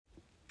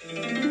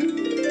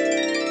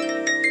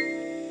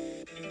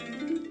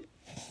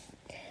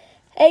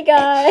Hey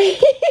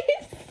guys.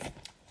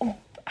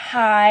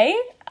 Hi,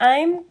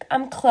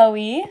 I'm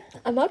Chloe.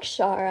 I'm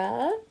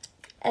Akshara,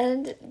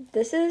 and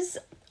this is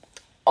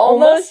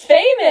Almost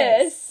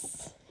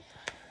Famous.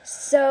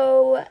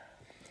 So,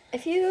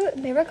 if you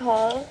may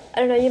recall, I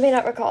don't know, you may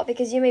not recall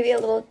because you may be a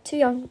little too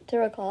young to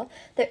recall,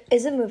 there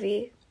is a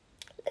movie.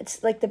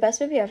 It's like the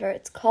best movie ever.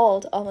 It's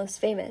called Almost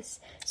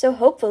Famous. So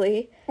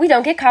hopefully We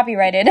don't get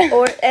copyrighted.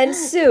 and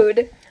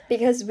sued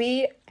because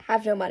we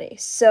have no money.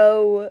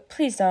 So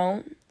Please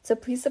don't.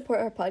 please support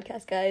our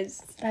podcast,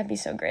 guys, That'd be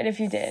so great if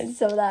you did.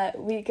 so that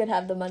we could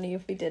have the money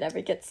if we did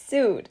ever get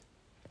sued.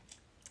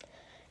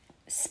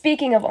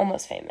 Speaking of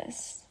Almost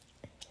Famous,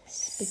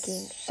 Speaking.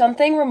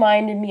 something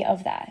reminded me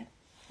of that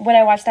when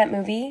I watched that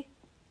movie,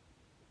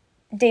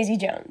 Daisy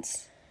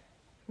Jones.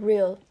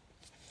 Real.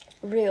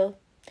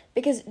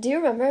 Because do you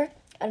remember?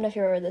 I don't know if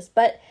you remember this,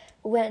 but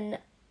when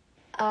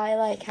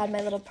I had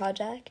my little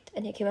project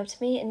and you came up to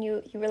me and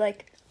you were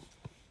like,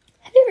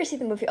 "Have you ever seen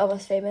the movie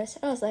Almost Famous?"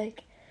 And I was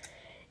like,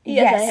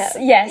 "Yes, I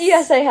have.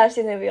 Yes, I have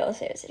seen the movie Almost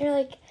Famous." And you're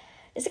like,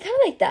 "Is it kind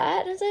of like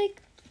that?" And I was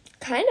like,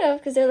 "Kind of,"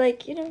 because they're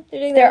like, they're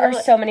doing. There are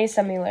so many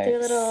similar.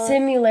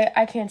 little-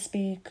 I can't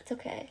speak. It's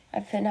okay.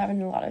 I've been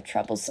having a lot of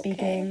trouble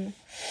speaking.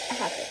 It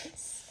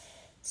happens.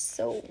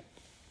 So.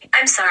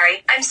 I'm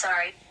sorry.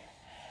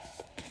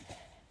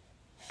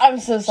 I'm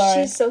so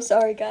sorry. She's so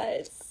sorry,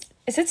 guys.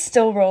 Is it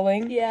still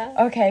rolling? Yeah.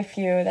 Okay,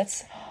 phew.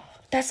 That's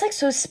like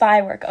so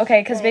spy work.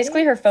 Okay, because Right?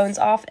 basically her phone's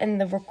off and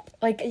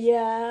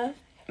Yeah.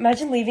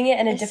 imagine leaving it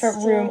in a It's different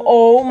still- room.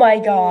 Oh my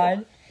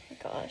god.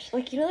 Gosh,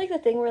 the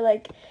thing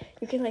where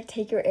you can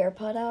take your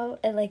AirPod out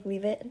and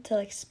leave it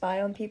to spy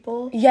on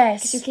people.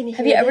 Yes. 'Cause you can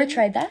Have hear you ever them.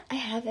 tried that? I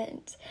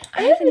haven't. I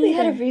I haven't haven't really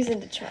had a either.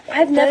 reason to try it.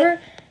 I've but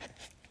never.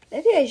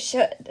 Maybe I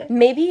should.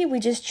 Maybe we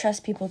just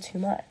trust people too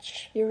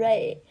much. You're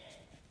right.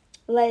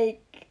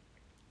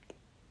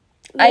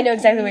 I know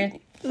exactly what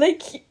you're.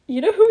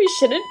 You know who we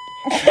shouldn't.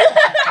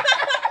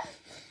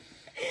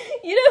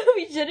 You know who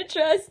we shouldn't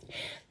trust.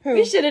 Who?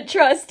 We shouldn't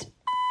trust.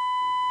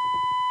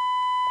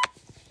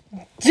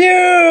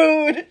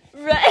 Dude.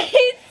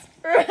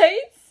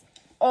 Right.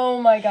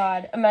 Oh my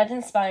god.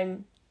 Imagine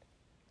spying.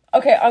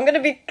 Okay, I'm gonna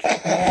be.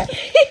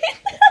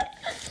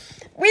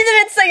 We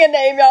didn't say a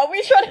name, y'all.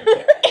 We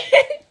should.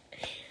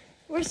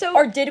 We're so.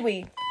 Or did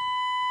we?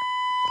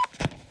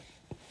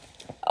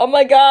 Oh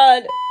my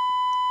god.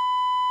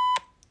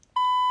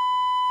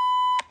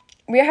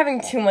 We're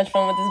having too much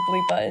fun with this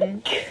bleep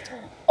button.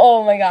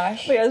 Oh my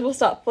gosh. Wait, guys, we'll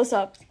stop.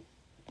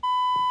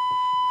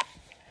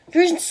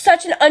 You're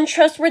such an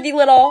untrustworthy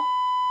little.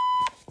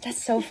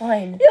 That's so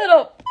fun. You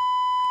little.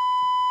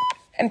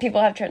 And people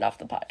have turned off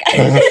the podcast.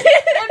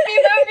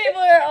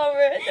 people are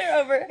over. They're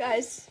over.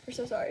 Guys, we're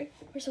so sorry.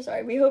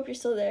 We hope you're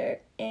still there,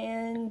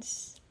 and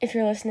If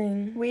you're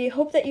listening. we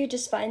hope that you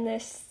just find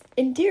this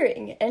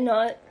endearing and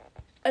not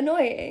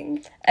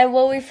annoying. And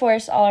will we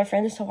force all our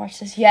friends to watch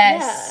this?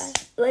 Yes.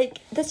 Yeah,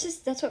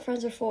 that's what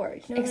friends are for.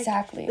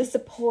 Exactly. The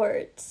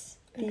support,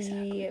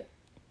 Exactly.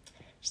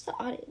 just the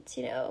audience.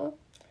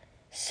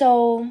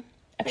 So,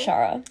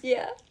 Akshara,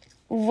 Yeah.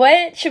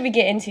 what should we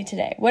get into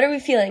today? What are we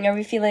feeling? Are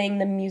we feeling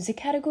the music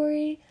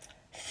category,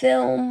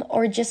 film,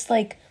 or just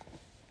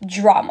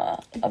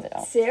drama of it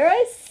all? Dare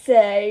I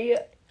say,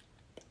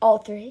 all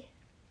three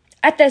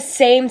At the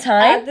same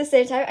time? at the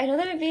same time? I know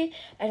that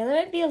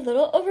might be a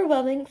little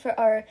overwhelming for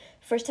our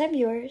first time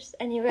viewers,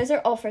 and you guys are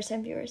all first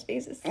time viewers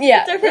because it's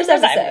our first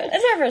episode.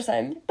 It's our first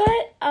time. But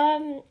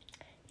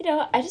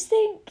I just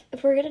think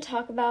if we're gonna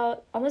talk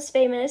about Almost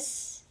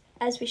Famous,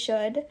 as we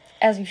should,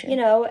 As we should.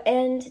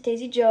 and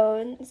Daisy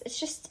Jones, it's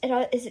just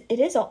it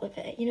is all of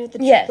it. The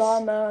Yes.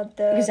 drama,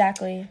 the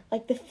Exactly.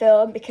 the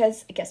film.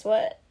 Because guess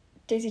what,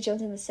 Daisy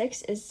Jones and the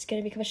Six is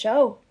gonna become a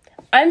show.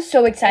 I'm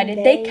so excited.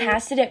 And They they-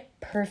 casted it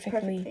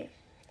perfectly.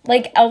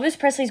 Elvis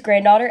Presley's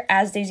granddaughter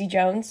as Daisy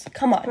Jones.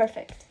 Come on.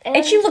 Perfect.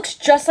 And she looks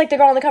just like the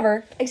girl on the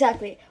cover.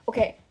 exactly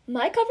okay.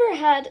 My cover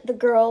had the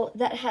girl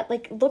that had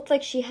looked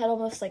like she had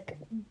almost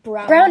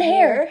Brown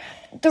hair.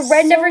 The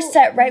red never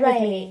set right with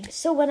me.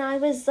 So when I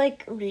was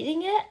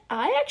reading it,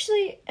 I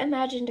actually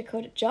imagined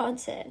Dakota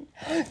Johnson.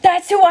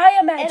 That's who I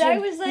imagined. And I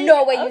was like,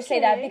 no way you say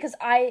that okay. because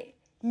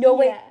no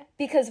way Yeah.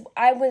 because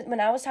when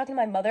I was talking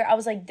to my mother, I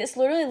was like, this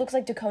literally looks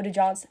like Dakota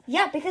Johnson.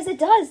 Yeah, because it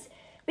does.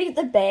 Because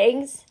the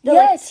bangs, the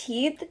Yes.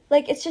 teeth,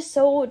 it's just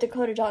so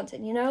Dakota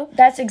Johnson,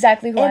 That's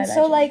exactly who I And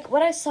imagined. so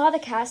when I saw the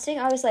casting,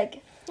 I was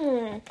like,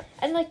 and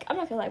I'm not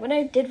gonna lie, when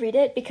I did read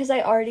it, because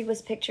I already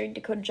was picturing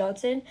Dakota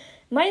Johnson,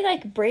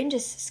 my brain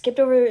just skipped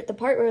over the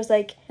part where it was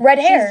Red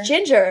hair. she's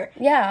ginger.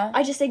 Yeah.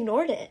 I just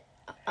ignored it.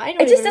 I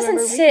don't It just even doesn't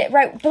remember sit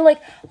right. But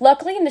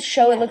luckily in the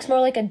show, it Yeah. looks more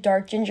like a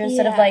dark ginger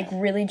instead of Yeah.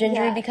 really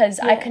gingery Yeah. because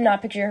I Yeah. could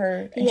not picture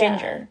her a Yeah,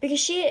 ginger. because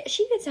she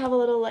gets to have a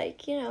little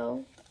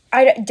Dare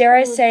I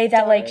little say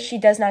that dark. she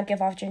does not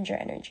give off ginger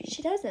energy.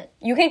 she doesn't.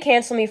 You can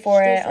cancel me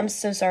for She it. doesn't. I'm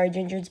so sorry,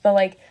 gingers, but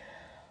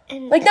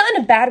And not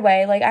in a bad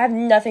way. I have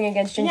nothing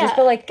against gingers,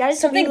 but guys,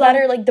 something we love-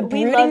 better, the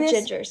we love broodiness.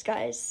 gingers,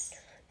 guys.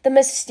 the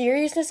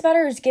mysteriousness about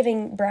her is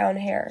giving brown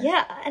hair.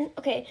 Yeah, and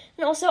okay,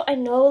 and also I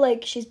know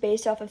like she's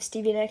based off of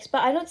Stevie Nicks,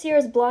 but I don't see her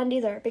as blonde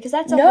either because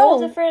that's a whole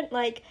different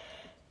like.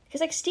 Because,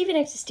 like, Stevie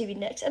Nicks is Stevie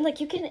Nicks. And,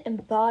 like, you can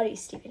embody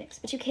Stevie Nicks,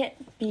 but you can't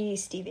be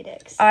Stevie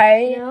Nicks.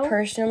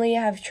 Personally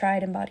have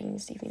tried embodying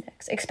Stevie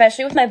Nicks.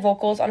 Especially with my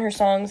vocals on her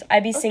songs.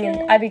 I'd be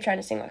trying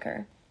to sing like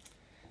her.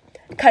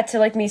 Cut to,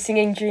 like, me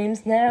singing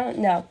Dreams now?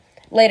 No.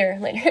 Later.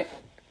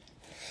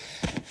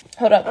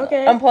 Hold up.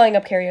 Okay. I'm pulling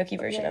up karaoke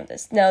version of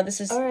this. No,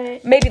 this is... All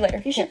right. Maybe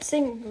later. You should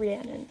sing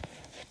Rhiannon.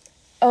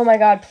 Oh, my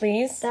God,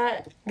 please.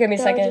 Give me a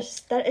second.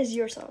 That is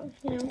your song,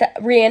 you know?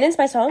 Rhiannon's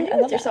my song? I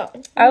love your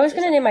song. I was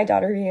going to name my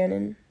daughter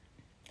Rhiannon.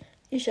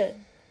 You should.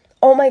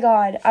 Oh my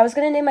God. I was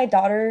going to name my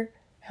daughter...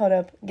 Hold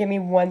up. Give me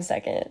 1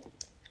 second.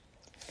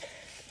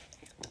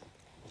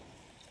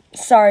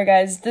 Sorry,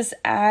 guys. This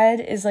ad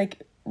is,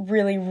 like,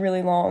 really,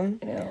 really long.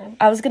 I know.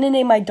 I was going to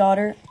name my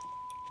daughter...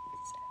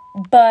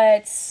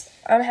 But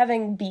I'm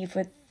having beef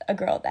with a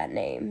girl with that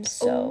name,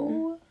 so...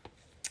 Ooh.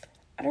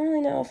 I don't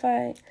really know if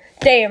I...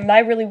 Damn,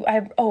 I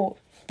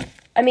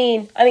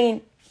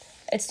mean...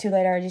 It's too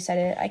late. I already said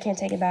it. I can't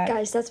take it back.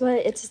 Guys, that's why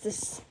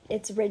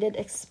it's rated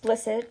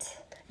explicit.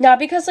 Not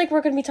because, like,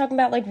 we're going to be talking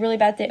about, like, really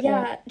bad things.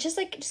 Yeah, just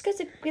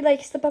because we,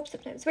 like, slip up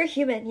sometimes. We're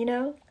human, you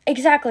know?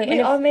 Exactly.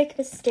 We all make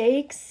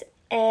mistakes,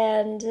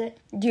 and...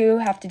 You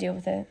have to deal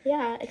with it.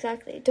 Yeah,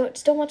 exactly.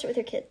 Just don't watch it with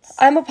your kids.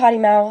 I'm a potty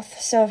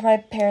mouth, so if my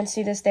parents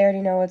see this, they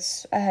already know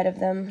what's ahead of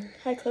them.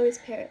 Hi, Chloe's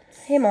parents.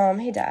 Hey, Mom.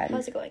 Hey, Dad.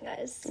 How's it going,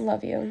 guys?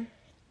 Love you.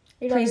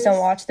 Your Please don't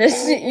watch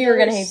this. You're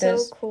going to hate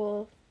this. So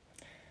cool.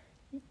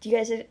 You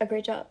guys did a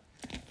great job.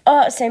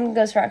 Same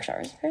goes for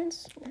Akshar's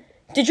parents.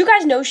 Did you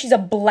guys know she's a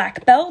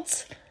black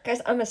belt? Guys,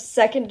 I'm a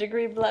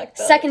second-degree black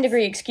belt. Second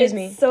degree, excuse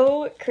me. It's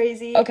so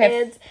crazy.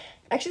 Okay. And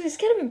actually, this is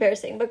kind of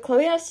embarrassing, but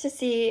Chloe asked to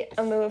see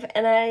a move,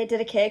 and I did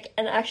a kick,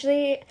 and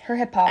actually... Her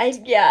hip popped.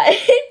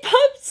 It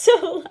popped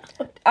so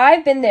loud.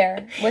 I've been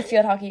there with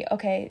field hockey.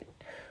 Okay.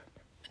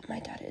 My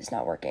data is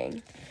not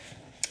working.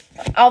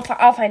 I'll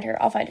find her.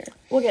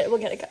 We'll get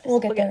it, guys. We'll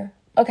get there.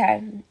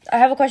 Okay. I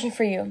have a question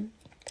for you.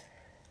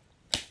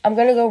 I'm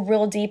going to go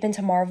real deep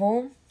into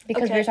Marvel,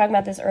 because we were talking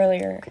about this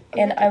earlier,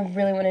 and I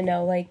really want to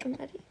know, like... I'm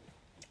ready.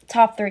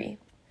 Top 3.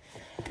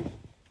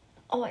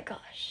 Oh my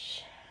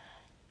gosh.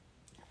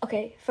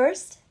 Okay,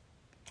 first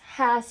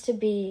has to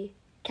be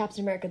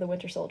Captain America: The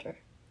Winter Soldier.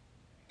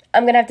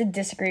 I'm gonna have to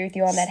disagree with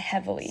you on that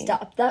heavily.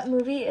 Stop. That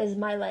movie is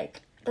my,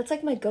 like, that's,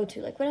 like, my go-to.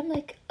 Like, when I'm,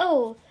 like,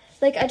 oh,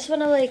 like, I just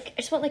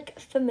want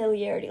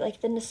familiarity, like,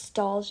 the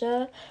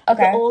nostalgia of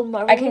the old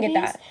Marvel movies. I can get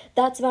that.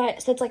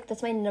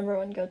 That's my number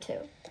one go-to.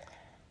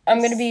 I'm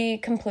going to be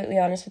completely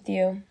honest with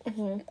you.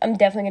 Mm-hmm. I'm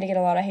definitely going to get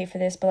a lot of hate for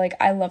this, but, like,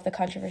 I love the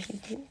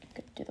controversy. You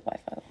could do the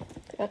Wi-Fi.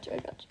 I got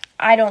you.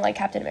 I don't like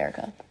Captain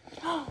America.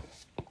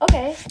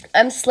 Okay.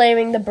 I'm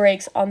slamming the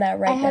brakes on that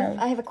now.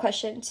 I have a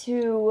question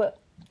to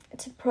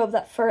probe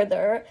that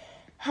further.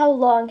 How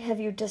long have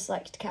you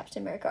disliked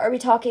Captain America? Are we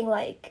talking,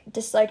 like,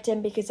 disliked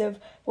him because of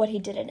what he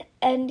did in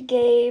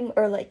Endgame?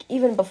 Or, like,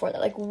 even before that?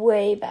 Like,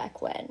 way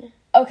back when?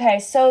 Okay,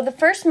 so the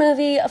first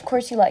movie, of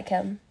course you like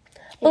him.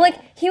 But,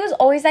 like, he was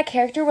always that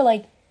character where,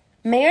 like,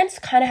 man's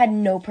kind of had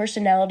no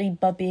personality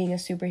but being a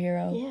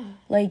superhero. Yeah.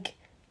 Like,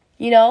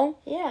 you know?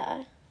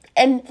 Yeah.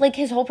 And, like,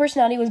 his whole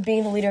personality was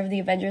being the leader of the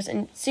Avengers,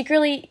 and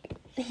secretly,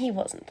 he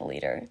wasn't the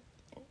leader.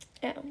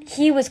 Yeah.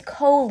 He was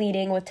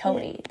co-leading with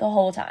Tony the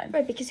whole time.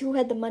 Right, because who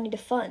had the money to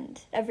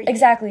fund everything?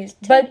 Exactly.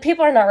 Tony. But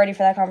people are not ready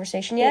for that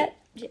conversation yet.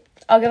 Yeah.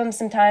 I'll give him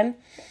some time.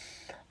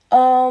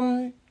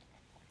 I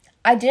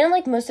didn't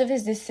like most of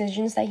his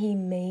decisions that he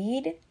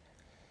made.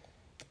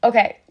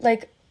 Okay,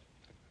 like,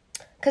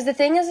 because the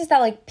thing is that,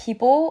 like,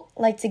 people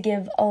like to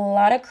give a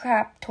lot of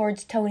crap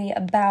towards Tony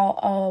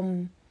about,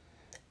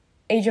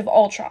 Age of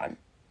Ultron.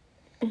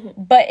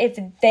 Mm-hmm. But if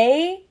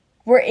they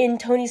were in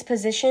Tony's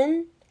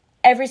position,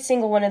 every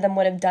single one of them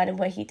would have done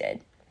what he did.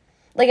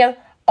 Like,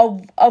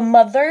 a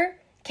mother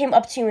came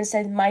up to you and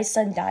said, my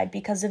son died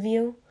because of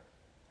you.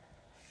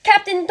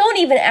 Captain, don't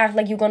even act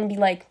like you're going to be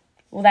like,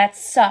 well, that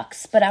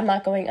sucks, but I'm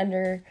not going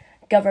under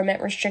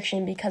government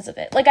restriction because of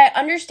it. Like, I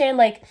understand,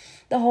 like,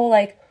 the whole,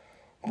 like,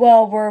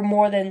 well, we're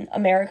more than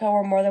America,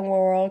 we're more than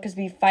world because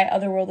we fight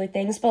otherworldly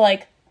things, but,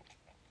 like,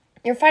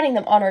 you're fighting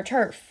them on our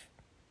turf.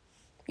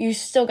 You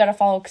still gotta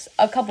follow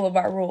a couple of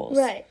our rules.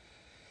 Right.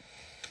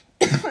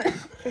 For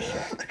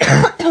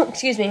sure.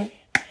 Excuse me.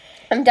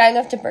 I'm dying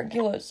of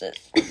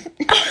tuberculosis.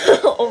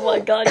 Oh my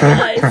god,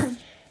 guys.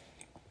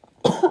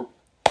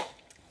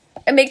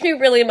 It makes me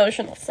really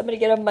emotional. Somebody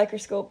get a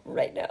microscope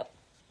right now.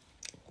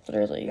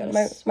 Literally.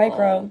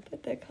 Micro.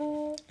 Put the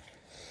cup.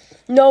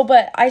 No,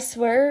 but I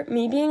swear,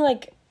 me being,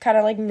 like, kind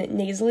of, like,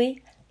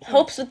 nasally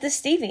helps with this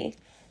Stevie.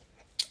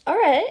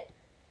 Alright.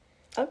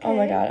 Okay. Oh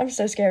my god, I'm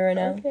so scared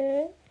right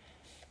now.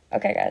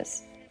 Okay,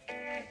 guys.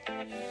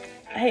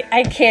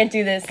 I can't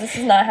do this. This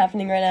is not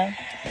happening right now.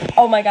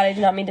 Oh my god, I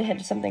did not mean to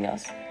hit something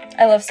else.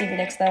 I love Stevie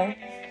Nicks, though.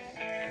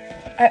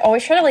 I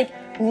always try to, like,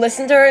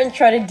 listen to her and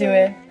try to do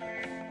it.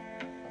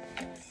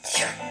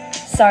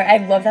 Sorry, I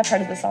love that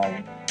part of the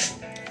song.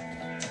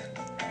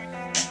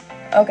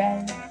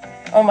 Okay.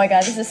 Oh my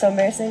god, this is so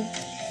embarrassing.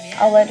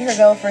 I'll let her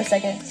go for a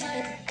second.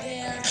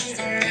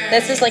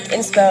 This is like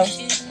inspo.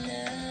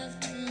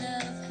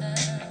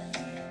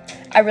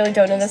 I really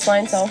don't know this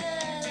line, so.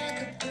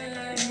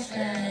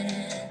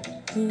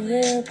 Who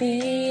will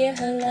be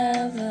her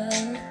lover?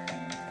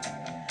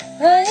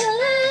 All your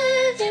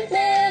life you've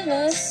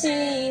never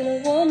seen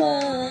a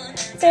woman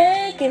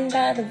taken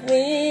by the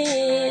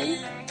wind.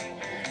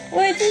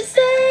 Would you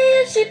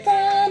say if she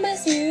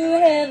promised you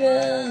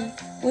heaven,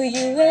 will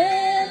you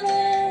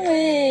ever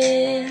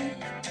win?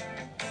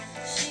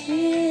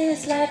 She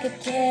is like a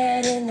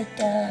cat in the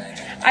dark.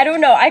 I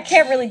don't know. I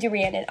can't really do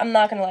Rhiannon. I'm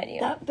not gonna lie to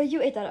you. But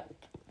you ate that up.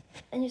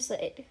 And you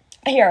slayed.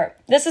 Here,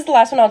 this is the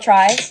last one I'll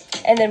try,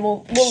 and then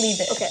we'll leave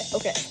it.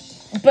 Okay.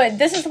 But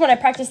this is the one I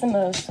practice the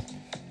most.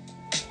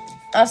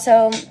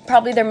 Also,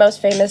 probably their most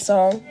famous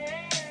song.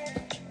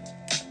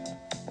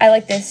 I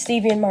like this,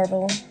 Stevie and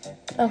Marvel.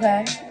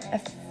 Okay,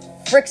 I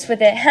fricks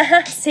with it.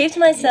 Saved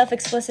myself,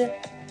 explicit.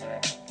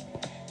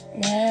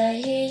 Now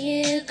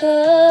here you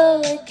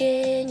go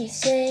again, you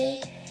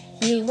say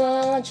you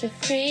want your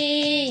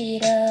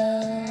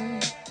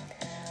freedom.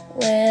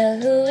 Well,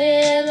 who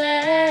am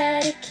I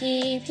to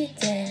keep you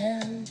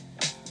down?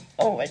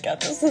 Oh my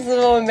god, this is a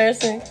little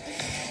embarrassing.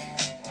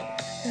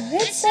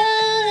 It's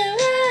only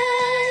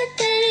right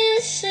that you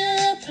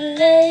should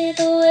play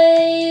the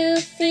way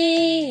you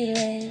feel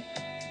it.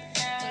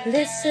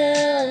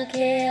 Listen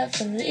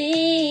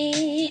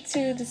carefully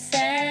to the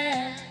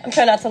sound. I'm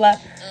trying not to laugh.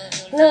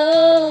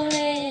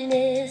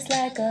 Loneliness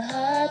like a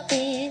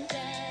heartbeat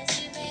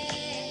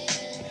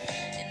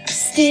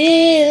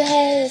still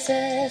has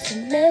us a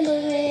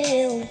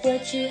memory of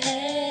what you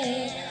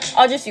had.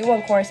 I'll just do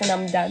one chorus and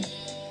I'm done.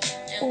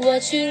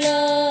 What you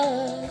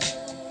love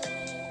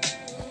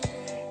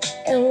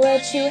and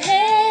what you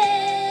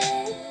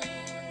had.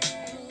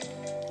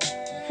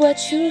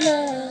 What you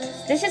love.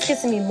 This just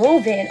gets me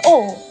moving.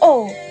 Oh.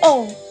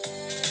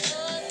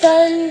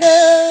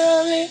 Thunder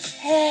only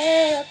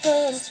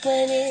happens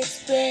when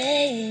it's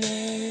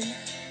raining.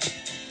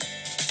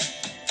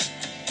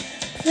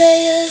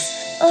 Players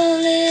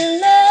only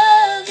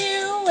love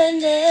you when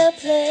they're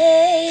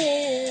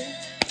playing.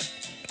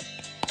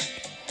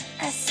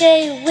 I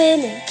say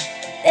women,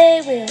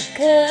 they will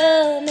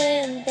come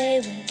and they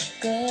will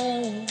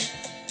go.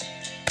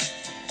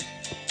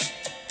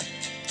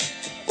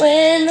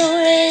 When the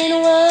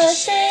rain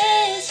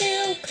washes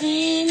you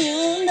clean,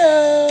 you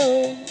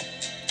know.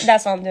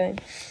 That's all I'm doing.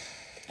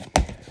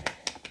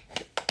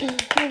 Can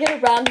we get a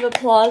round of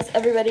applause,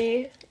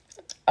 everybody?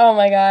 Oh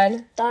my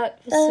god.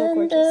 That was so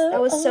gorgeous. That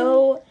was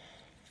so...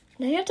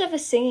 Now you have to have a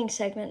singing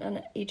segment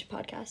on each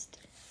podcast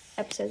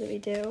episode that we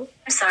do.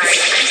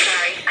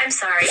 I'm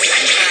sorry.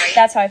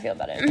 That's how I feel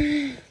about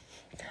it.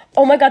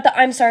 Oh my god, the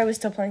I'm sorry was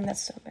still playing.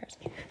 That's so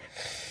embarrassing.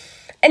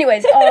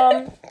 Anyways,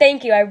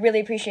 thank you. I really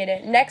appreciate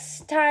it.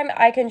 Next time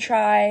I can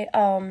try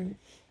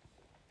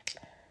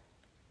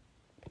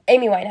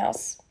Amy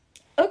Winehouse.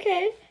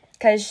 Okay.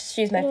 Because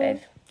she's my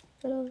fave.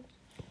 Little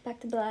Back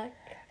to Black.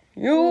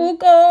 You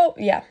go.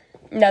 Yeah.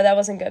 No, that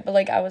wasn't good. But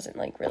like I wasn't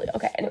like really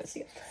okay. Anyways,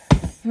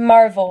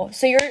 Marvel.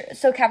 So you're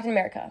Captain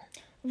America.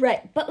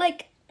 Right, but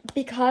like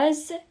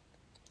because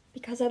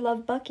I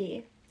love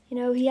Bucky. You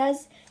know, he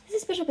has a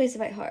special place in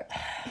my heart.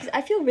 Because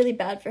I feel really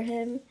bad for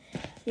him.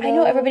 You know? I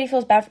know everybody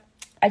feels bad.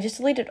 I just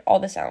deleted all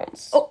the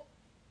sounds. Oh.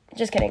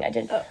 Just kidding. I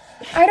didn't. Oh.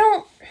 I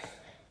don't.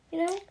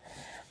 You know?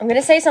 I'm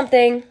gonna say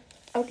something.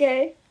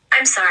 Okay.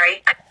 I'm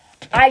sorry.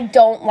 I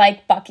don't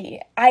like Bucky.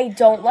 I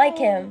don't like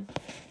him.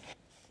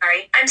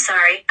 I'm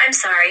sorry.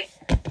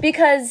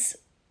 Because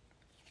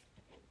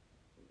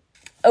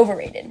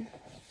overrated.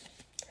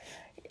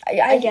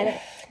 I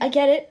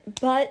get it,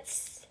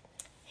 but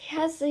he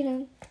has, you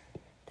know,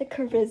 the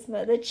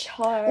charisma, the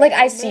charm. Like,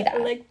 I see that.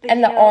 Like,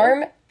 and the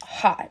arm,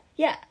 hot.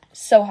 Yeah.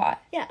 So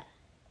hot. Yeah.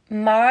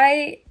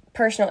 My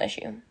personal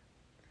issue.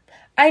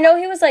 I know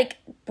he was, like,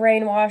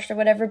 brainwashed or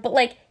whatever, but,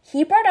 like,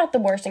 he brought out the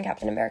worst in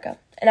Captain America.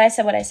 And I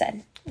said what I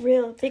said.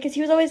 Real. Because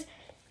he was always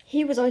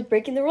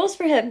breaking the rules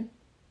for him.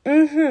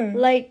 Mm-hmm.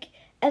 Like,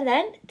 and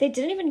then they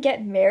didn't even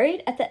get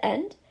married at the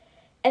end.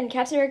 And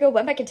Captain America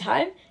went back in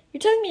time. You're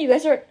telling me you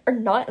guys are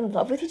not in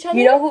love with each other?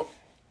 You know who?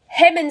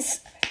 Him and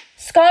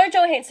Scarlett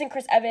Johansson,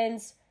 Chris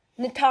Evans,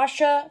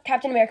 Natasha,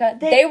 Captain America,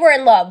 they were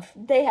in love.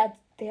 They had,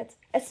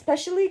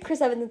 especially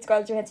Chris Evans and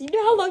Scarlett Johansson.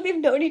 You know how long they've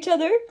known each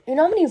other? You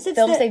know how many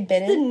films they've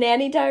been The in?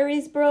 Nanny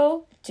Diaries,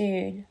 bro.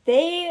 Dude.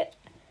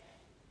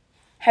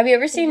 Have you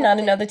ever seen Not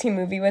Another Teen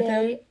Movie with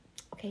him?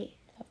 Okay,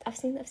 I've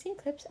seen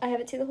clips. I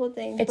haven't seen the whole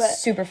thing. It's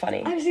super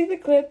funny. I've seen the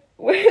clip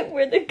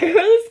where the girl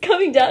is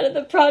coming down in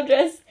the prom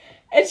dress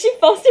and she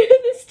falls through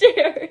the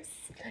stairs.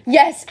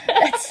 Yes,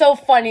 that's so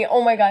funny.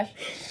 Oh my gosh.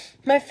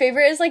 My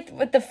favorite is like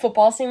with the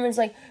football scene where it's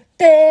like,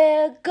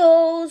 there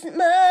goes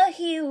my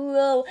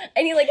hero.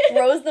 And he like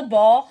throws the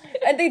ball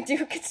and the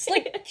dude gets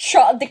like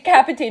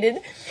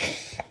decapitated.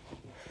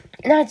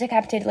 Not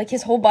decapitated, like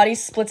his whole body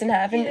splits in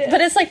half. And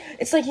but it's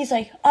like he's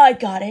like, I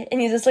got it.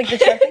 And he's just like the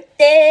shark like,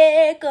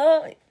 there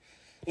goes.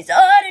 He's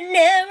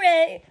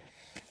ordinary.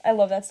 I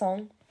love that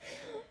song.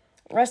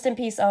 Rest in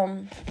peace,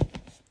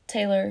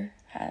 Taylor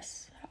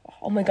has.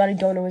 Oh my god, I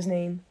don't know his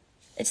name.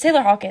 It's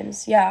Taylor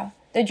Hawkins, yeah.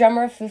 The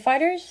drummer of Foo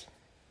Fighters.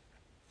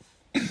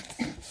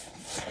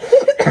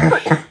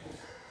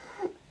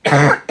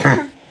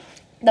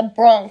 The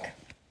Bronx.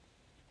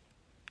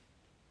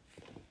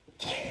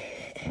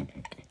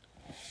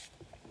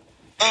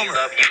 We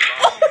love you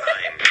long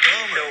time.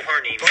 So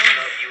horny, we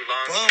love you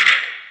long time.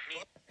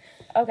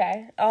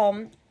 Okay,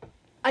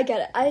 I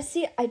get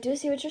it. I do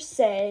see what you're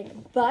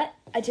saying, but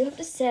I do have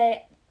to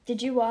say,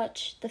 did you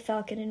watch the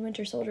Falcon and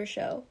Winter Soldier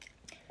show?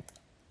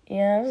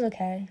 yeah, it was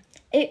okay.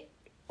 It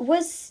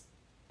was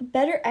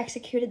better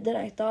executed than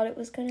I thought it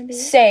was going to be.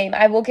 Same,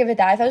 I will give it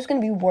that. I thought it was gonna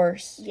be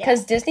worse. Yeah.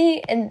 Because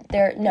Disney and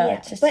no, Yeah,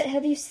 it's just... but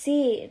have you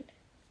seen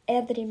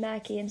Anthony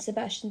Mackie and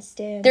Sebastian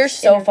Stan? They're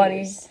so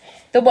funny.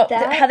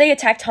 How they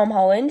attacked Tom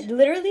Holland.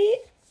 Literally,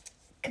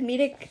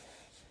 comedic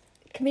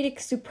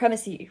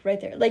supremacy right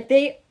there. Like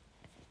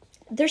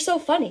they're so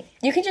funny.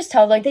 You can just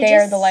tell, like, they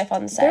are the life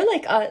on the set. They're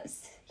like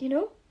us, you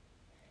know?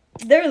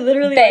 They're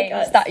literally They,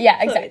 like us. stop-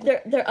 yeah, Chloe, exactly.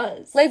 They're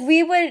us. Like,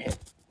 we would...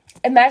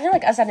 Imagine,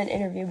 like, us at an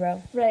interview,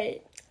 bro.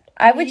 Right.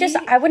 I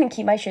wouldn't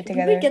keep my shit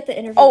together. We would get the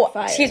interview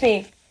fired. Excuse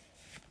me.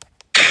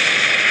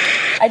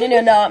 I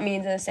did not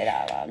mean to say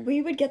that out loud.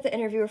 We would get the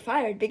interviewer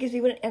fired because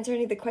we wouldn't answer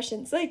any of the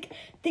questions. Like,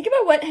 think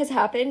about what has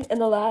happened in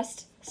the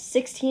last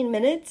 16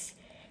 minutes.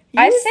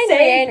 I've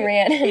sang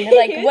Rhiannon.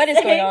 Like, what is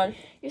going on?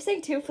 You're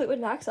saying 2 Fleetwood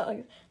Mac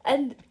songs.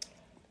 And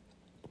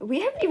we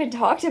haven't even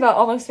talked about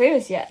Almost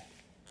Famous yet.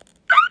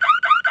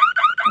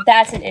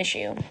 That's an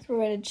issue. We're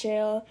going to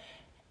jail.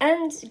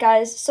 And,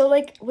 guys, so,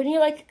 like, when you,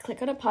 like,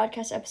 click on a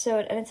podcast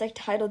episode and it's, like,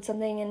 titled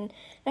something and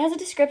it has a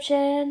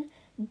description,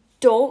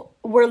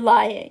 we're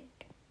lying.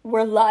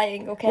 We're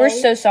lying, okay? We're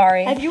so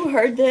sorry. Have you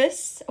heard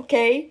this,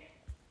 okay?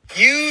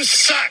 You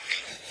suck!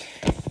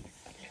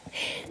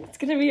 It's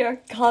gonna be our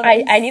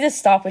comments. I need to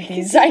stop with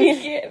these.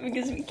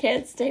 Because we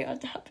can't stay on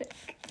topic.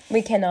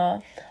 We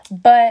cannot.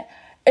 But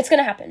it's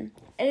gonna happen.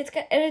 And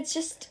it's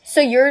just...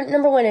 So your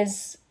number one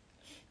is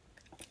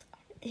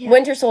Yeah.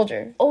 Winter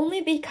Soldier.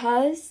 Only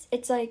because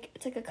it's like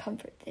a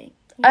comfort thing.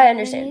 You I know what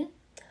understand.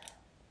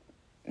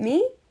 mean?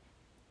 Me?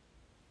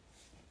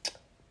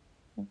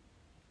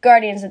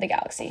 Guardians of the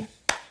Galaxy.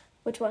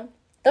 Which one?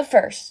 The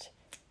first.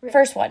 Right.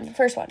 First one. The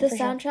for sure.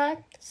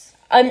 soundtracks?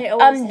 They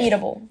always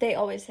Unbeatable. hit. They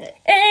always hit.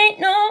 Ain't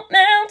no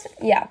mountain.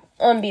 Yeah,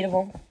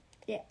 unbeatable.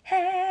 Yeah.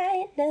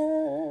 High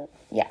enough.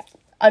 Yeah,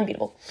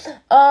 unbeatable.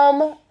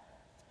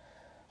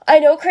 I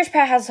know Chris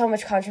Pratt has so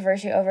much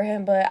controversy over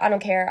him, but I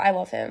don't care. I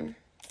love him.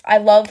 I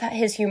love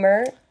his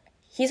humor.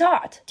 He's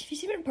hot. Have you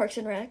seen him in Parks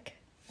and Rec?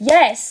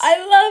 Yes. I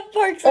love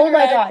Parks and Oh my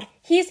Rec. god.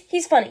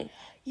 He's funny.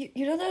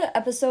 You know the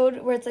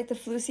episode where it's like the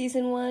flu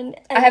season one?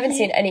 I haven't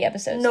seen any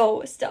episodes.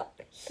 No,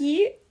 stop.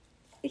 He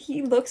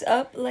looks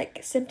up like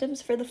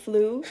symptoms for the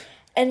flu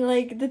and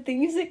like the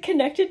things that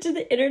connected to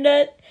the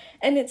internet,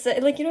 and it's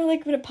like, you know,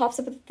 like when it pops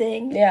up with a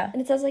thing, Yeah.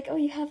 and it says like, oh,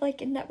 you have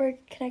like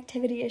network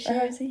connectivity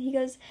issues, and he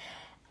goes,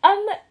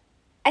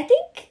 I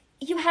think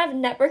you have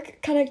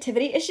network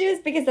connectivity issues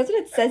because that's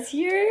what it says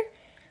here.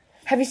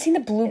 Have you seen the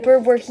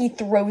blooper where he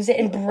throws it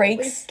and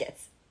breaks?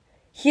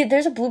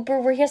 There's a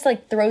blooper where he has to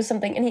like throw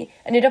something and he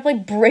ended up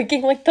like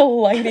breaking like the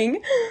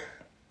lighting.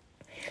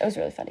 It was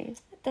really funny.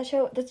 That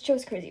show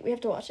is crazy. We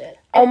have to watch it.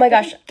 Oh my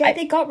gosh,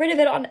 They got rid of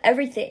it on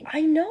everything.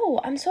 I know.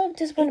 I'm so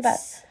disappointed about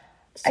it.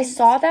 It's I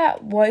saw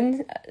that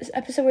one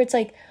episode where it's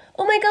like,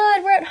 oh my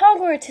god, we're at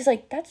Hogwarts. He's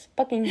like, that's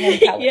Buckingham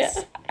Palace.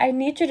 Yeah. I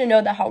need you to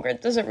know that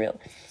Hogwarts isn't real.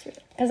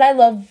 Because I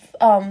love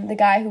the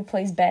guy who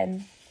plays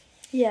Ben.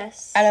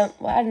 Yes. I don't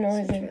know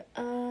his name.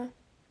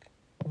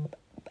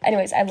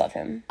 Anyways, I love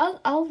him.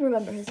 I'll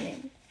remember his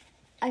name.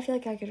 I feel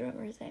like I could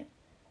remember his name.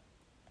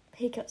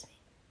 He kills me.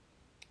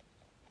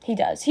 He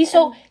does. He's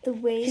so... The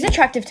way He's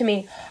attractive to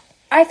me.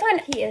 I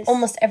find He is.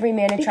 almost every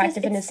man Because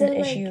attractive, and it's it's an the,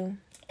 like, issue.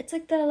 It's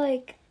like the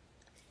like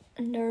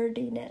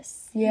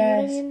nerdiness. Yes. You know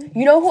what I mean?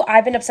 You know who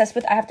I've been obsessed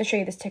with? I have to show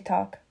you this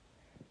TikTok.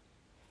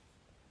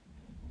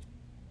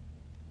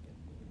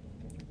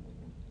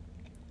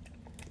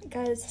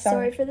 Guys, Sorry.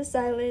 sorry for the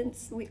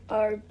silence. We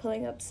are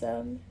pulling up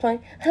some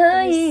Playing.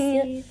 Hi.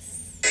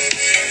 receipts.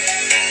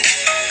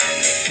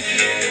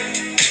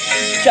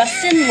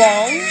 Justin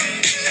Long.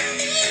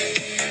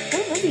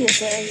 What movie is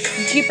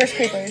this? Jeepers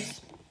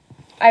Creepers.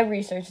 I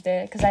researched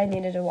it because I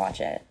needed to watch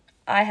it.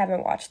 I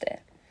haven't watched it.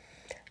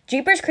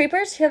 Jeepers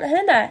Creepers, him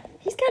and that.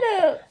 He's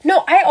kind of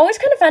No, I always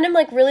kind of found him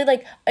like really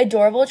like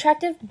adorable,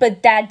 attractive,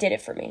 but that did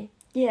it for me.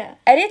 yeah.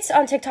 Edits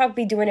on TikTok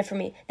be doing it for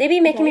me. They be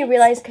making me Right?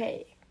 realize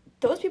Okay,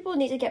 those people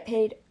need to get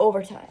paid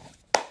overtime.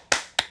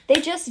 They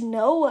just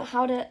know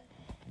how to.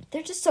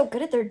 They're just so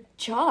good at their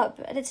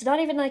job, and it's not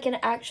even like an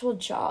actual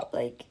job.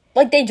 Like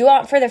they do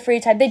it for their free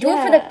time. They do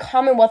it for the Yeah.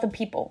 Commonwealth of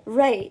people.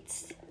 right.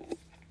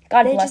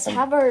 God They bless just them.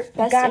 have our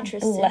best God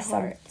interests in bless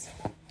them. heart.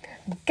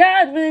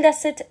 God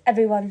bless it,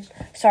 everyone.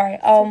 Sorry.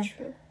 So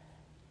true.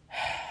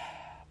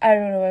 I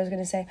don't know what I was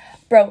gonna say,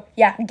 bro.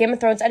 Yeah, Game of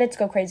Thrones edits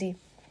go crazy.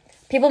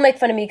 People make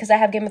fun of me because I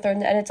have Game of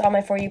Thrones edits on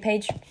my For You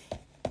page.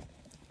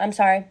 I'm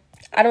sorry.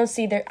 I don't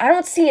see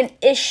an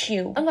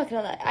issue. I'm not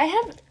gonna lie. I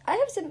have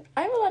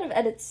a lot of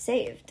edits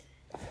saved.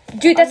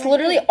 Dude, that's my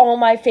literally thing. all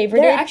my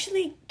favorite. They're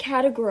actually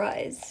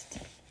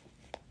categorized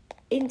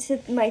into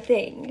my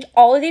thing.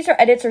 All of these are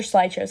edits or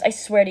slideshows. I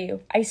swear to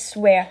you. I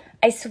swear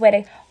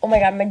to. Oh my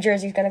god, my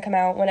jersey's gonna come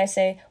out when I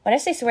say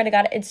swear to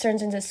God. It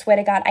turns into swear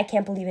to God. I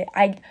can't believe it.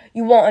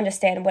 You won't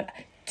understand what,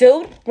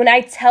 dude. When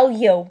I tell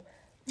you.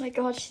 My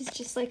god, she's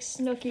just like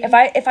Snooki.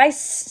 If I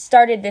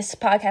started this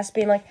podcast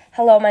being like,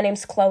 hello, my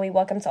name's Chloe.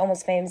 Welcome to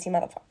Almost Famous, you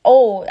motherfucker.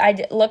 Oh,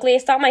 luckily I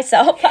stopped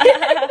myself.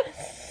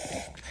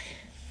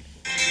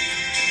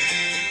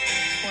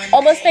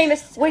 Almost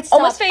Famous. Wait, stop.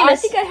 Almost Famous. I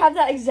think I have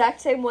that exact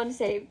same one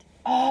saved.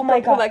 Oh my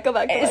god. Go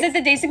back. Is it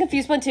the Dazed and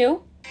Confused one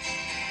too?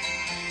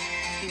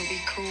 You'll be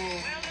cool.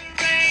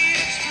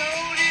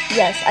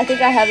 Yes, I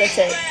think I have that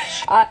saved.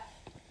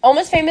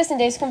 Almost Famous and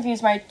Dazed and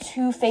Confused are my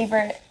two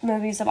favorite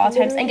movies of all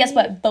time. And guess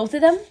what? Both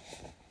of them,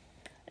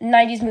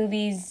 90s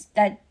movies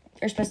that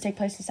are supposed to take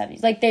place in the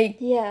 70s. Like, they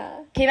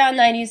came out in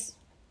the 90s,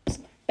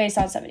 based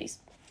on 70s.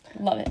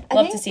 Love it.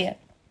 Love to see it.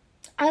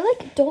 I,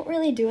 like, don't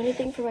really do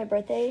anything for my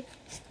birthday,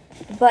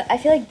 but I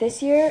feel like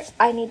this year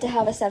I need to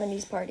have a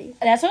 70s party.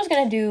 And that's what I was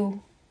going to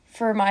do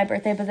for my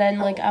birthday, but then,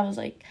 like, I was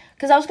like,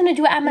 because I was going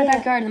to do it at my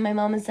backyard, and my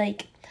mom was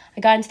like, I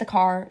got into the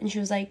car, and she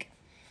was like,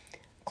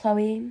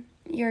 Chloe,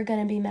 you're going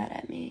to be mad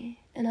at me.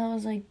 And I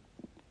was like,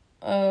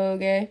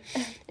 okay.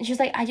 And she was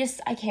like, I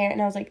can't.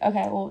 And I was like,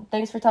 okay, well,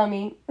 thanks for telling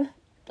me,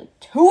 like,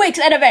 2 weeks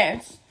in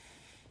advance.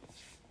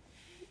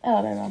 I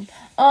love my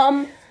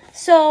mom.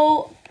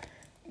 So,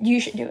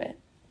 you should do it.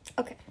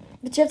 Okay.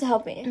 But you have to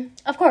help me.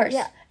 Of course.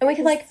 Yeah. And we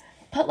can, like,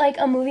 put, like,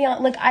 a movie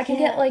on. Like, I can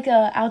get, like,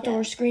 a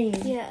outdoor screen.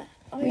 Yeah.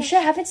 Oh, We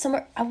should have it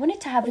somewhere. I wanted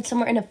to have it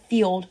somewhere in a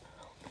field.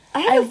 I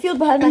have a field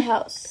behind my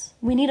house.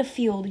 We need a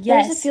field.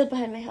 Yes. There's a field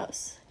behind my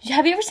house.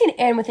 Have you ever seen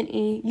Anne with an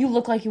E? You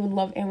look like you would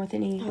love Anne with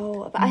an E.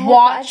 Oh, but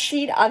I've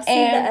seen the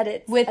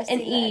edits. with I've an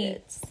seen the E.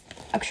 edits.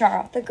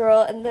 Akshara. The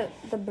girl and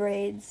the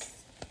braids.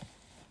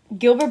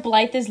 Gilbert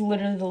Blythe is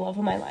literally the love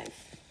of my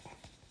life.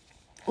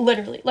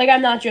 Literally. Like,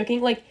 I'm not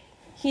joking. Like,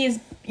 he is,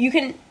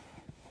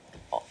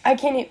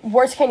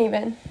 words can't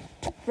even.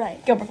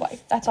 Right. Gilbert Blythe.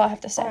 That's all I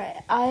have to say.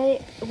 Alright, I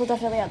will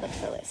definitely add that to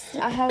the list.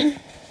 I have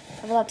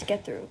a lot to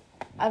get through.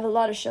 I have a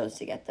lot of shows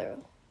to get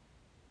through.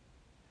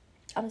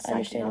 I'm slacking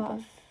Understandable.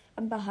 off.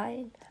 I'm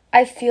behind.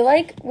 I feel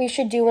like we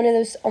should do one of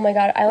those. Oh my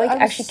god, I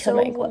actually killed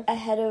my ankle.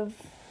 Ahead of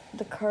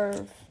the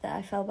curve that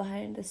I fell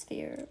behind the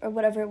sphere or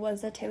whatever it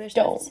was that Taylor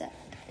Don't. Swift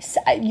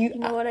said. You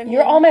know what I mean?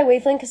 You're on my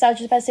wavelength because I was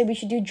just about to say we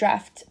should do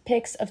draft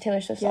picks of Taylor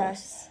Swift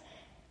songs.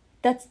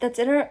 Yes. That's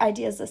in our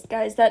ideas list,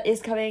 guys. That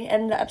is coming,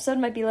 and the episode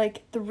might be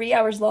like 3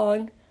 hours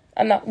long.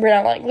 We're not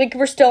lying. Like,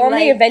 we're still on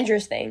the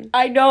Avengers thing.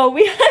 I know,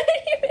 we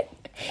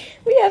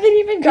haven't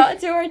even gotten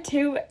to our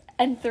 2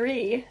 and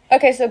 3.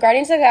 Okay, so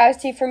Guardians of the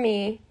Galaxy for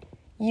me,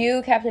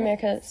 you, Captain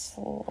America.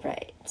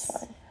 Right.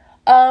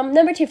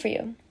 Number 2 for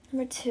you.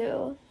 Number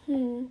 2.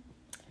 I'm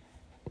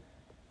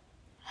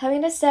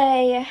gonna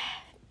say.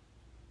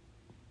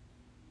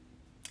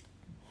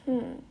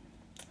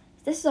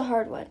 This is a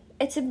hard one.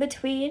 It's in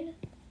between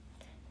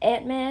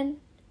Ant-Man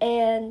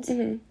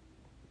and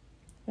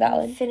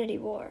Valid. Infinity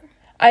War.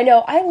 I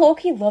know. I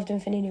low-key loved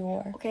Infinity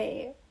War.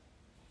 Okay.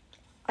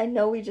 I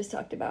know we just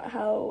talked about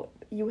how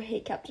you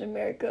hate Captain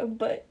America,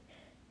 but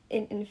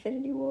in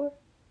Infinity War,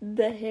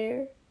 the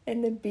hair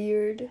and the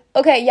beard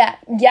Okay, yeah,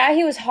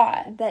 he was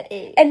hot. that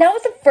ate. And that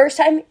was the first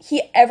time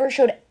he ever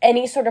showed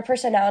any sort of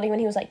personality when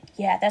he was like,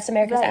 yeah, that's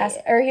America's Right. ass.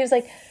 Or he was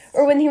like,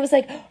 or when he was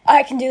like,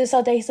 I can do this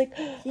all day. He's like,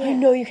 I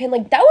know you can.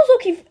 Like, that was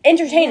low-key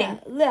entertaining.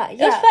 Yeah. It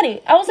was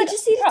funny. I was He like,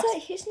 just needed props.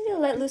 he just needed to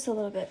let loose a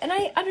little bit. And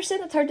I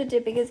understand that's hard to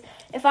do because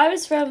if I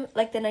was from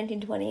like the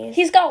 1920s,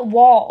 He's got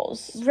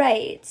walls.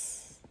 right.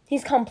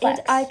 He's complex.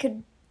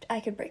 And I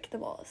could break the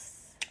walls.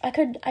 I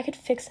could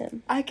fix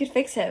him. I could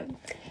fix him.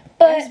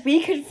 But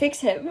We could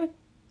fix him.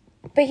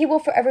 he will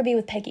forever be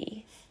with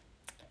Peggy.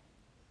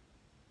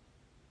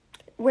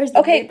 Where's the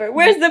bleeper?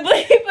 Where's the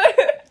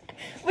bleeper?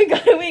 we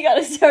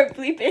gotta start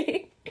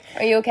bleeping.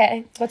 Are you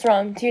okay? What's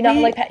wrong? Do you not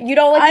like Peggy? You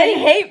don't like Peggy?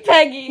 I hate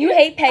Peggy. You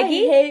hate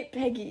Peggy? I hate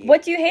Peggy.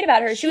 What do you hate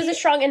about her? She was a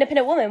strong,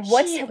 independent woman.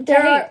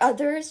 There are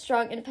other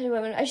strong, independent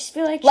women. I just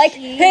feel like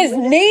his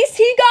niece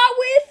he got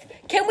with?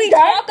 Can we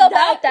talk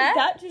about that?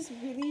 That just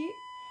really.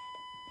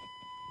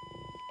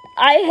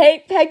 I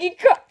hate Peggy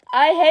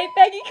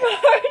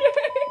Carter.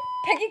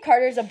 Peggy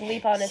Carter's a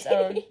bleep on its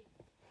own.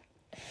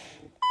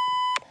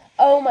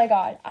 Oh my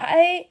god.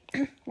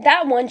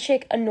 That one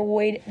chick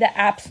annoyed the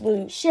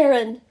absolute.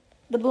 Sharon,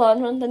 the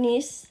blonde one, the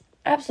niece.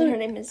 Absolute. Her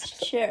name is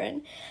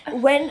Sharon.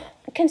 When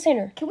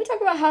Consider. can we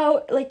talk about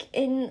how, like,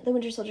 in The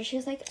Winter Soldier, she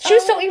was like, She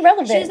was so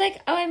irrelevant. She was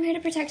like, oh, I'm here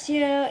to protect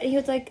you. And he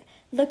was like,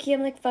 Loki,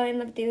 I'm like, fine,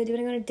 love you. Do you want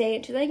to go on a date?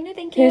 And she's like, no,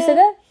 thank you. Who said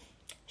that?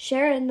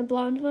 Sharon, the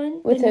blonde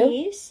one, With the who?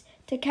 niece,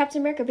 to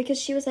Captain America because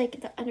she was like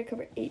the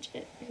undercover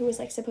agent who was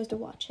like supposed to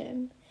watch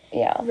him.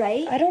 Yeah.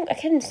 Right? I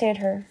couldn't stand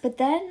her. But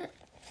then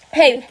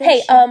Hey,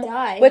 she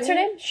died. what's her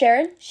name?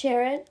 Sharon?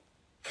 Sharon,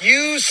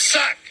 You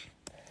suck.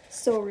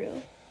 so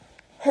real.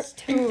 It's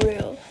too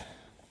real.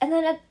 And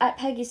then at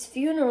Peggy's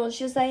funeral,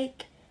 she was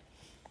like,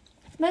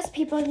 most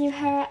people knew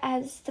her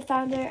as the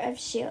founder of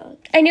S.H.I.E.L.D.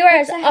 I knew her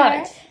as To her,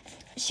 aunt.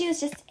 She was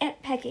just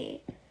Aunt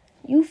Peggy.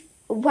 You,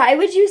 Why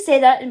would you say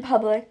that in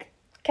public?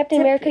 Captain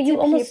To- America, to you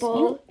almost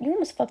people. you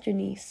almost fucked your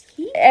niece.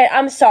 He- And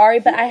I'm sorry,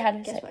 but I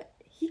had to say. Guess what?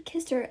 He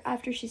kissed her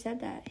after she said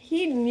that.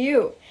 He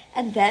knew.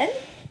 And then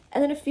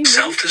a few minutes.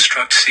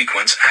 Self-destruct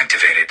sequence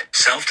activated.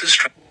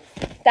 Self-destruct.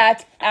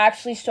 That's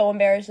actually so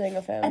embarrassing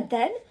of him. And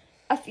then,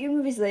 a few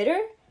movies later,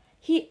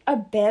 he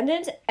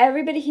abandons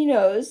everybody he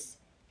knows,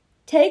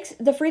 takes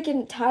the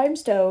freaking time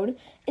stone,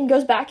 and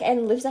goes back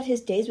and lives out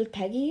his days with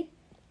Peggy.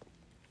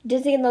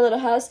 Dancing in the little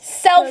house.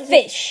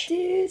 Selfish.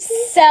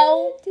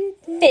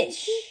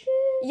 Selfish.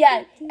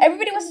 Yeah,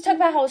 everybody wants to talk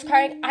about how I was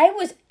crying. I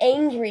was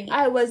angry.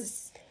 I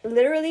was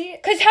literally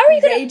 'Cause how are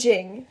you gonna-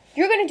 raging.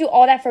 You're gonna do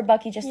all that for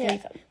Bucky just to Yeah.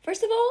 leave him.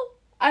 First of all,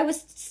 I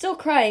was still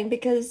crying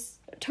because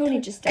Tony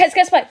just died. Because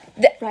guess what?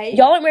 Right?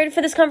 Y'all aren't ready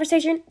for this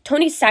conversation?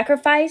 Tony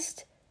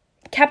sacrificed.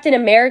 Captain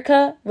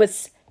America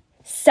was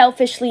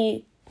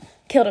selfishly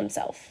killed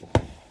himself.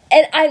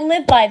 And I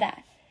live by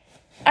that.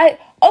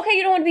 Okay,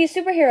 you don't want to be a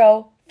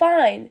superhero.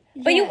 Fine.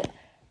 But Yeah.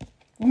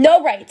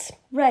 no rights.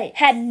 Right.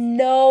 Had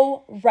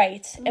no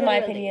rights, in my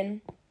Literally.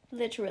 opinion.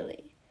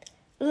 Literally.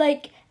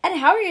 Like, and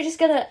how are you just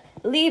gonna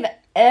leave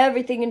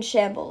everything in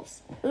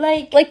shambles?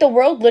 Like the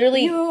world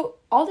literally. You,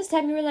 all this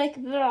time you were like,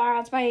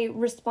 it's my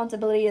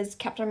responsibility as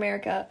Captain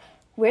America.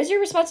 Where's your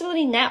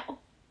responsibility now?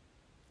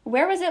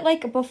 Where was it,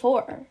 like,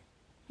 before?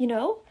 You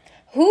know?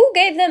 Who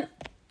gave them?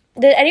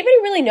 Did anybody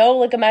really know?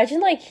 Like,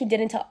 imagine, like, he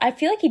didn't tell. I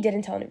feel like he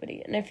didn't tell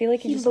anybody. And I feel like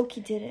he He just.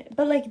 low-key did it.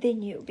 But, like, they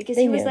knew. Because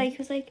They he was knew.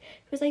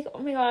 like, oh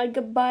my god,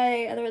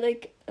 goodbye. And they were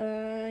like,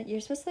 you're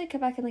supposed to, like,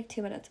 come back in, like,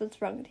 2 minutes.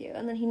 What's wrong with you?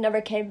 And then he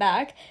never came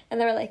back.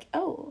 And they were like,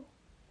 oh.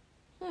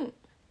 And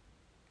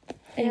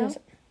You he know? was-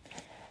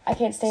 I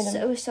can't stand him.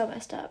 So, it was so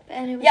messed up.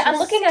 And it was Yeah, I'm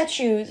just- looking at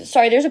you.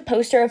 Sorry, there's a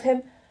poster of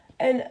him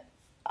and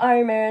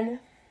Iron Man.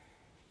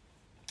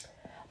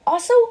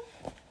 Also,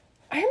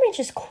 Iron Man's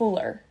just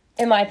cooler,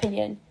 in my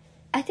opinion.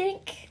 I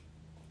think,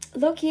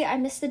 low-key, I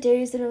miss the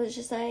days that it was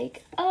just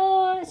like,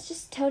 oh, it's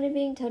just Tony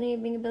being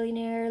a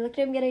billionaire. Look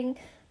at him getting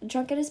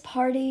drunk at his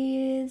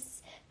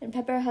parties. And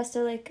Pepper has to,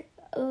 like,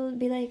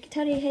 be like,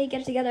 Tony, hey,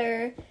 get it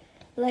together.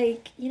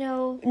 Like, you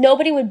know.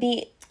 Nobody would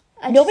be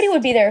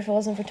there if it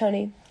wasn't for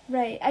Tony.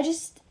 Right. I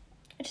just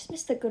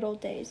miss the good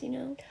old days, you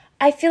know?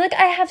 I feel like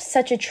I have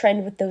such a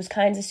trend with those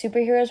kinds of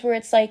superheroes where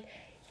it's like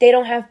they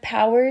don't have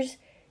powers.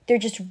 They're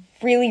just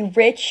really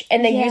rich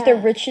and they use their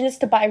Yeah. richness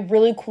to buy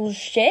really cool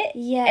shit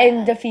Yeah.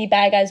 and defeat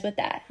bad guys with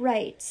that.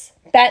 Right.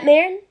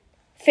 Batman,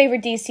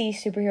 favorite DC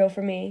superhero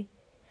for me.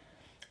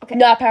 Okay.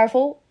 Not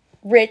powerful,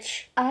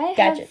 rich, I have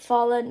gadgets.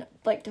 fallen,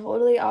 like,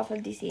 totally off of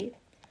DC.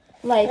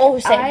 Like, Oh,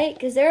 same.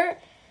 because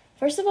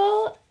first of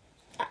all,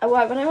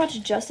 when I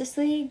watched Justice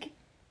League,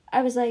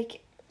 I was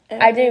like,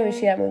 I didn't even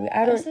see that movie.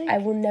 was like- I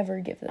will never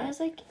give I that. was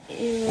like,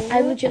 ew.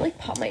 I legit like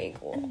pop my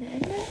ankle. And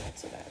then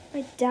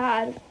my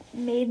dad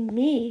made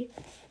me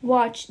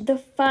watch the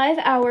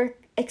 5-hour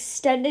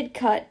extended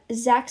cut,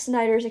 Zack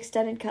Snyder's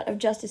extended cut of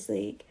Justice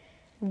League.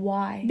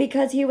 Why?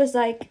 Because he was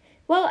like,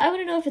 well, I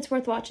want to know if it's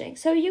worth watching,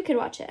 so you could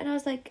watch it. And I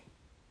was like,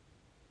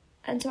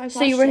 and so I watched it.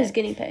 So you were his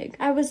guinea pig.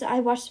 I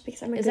watched it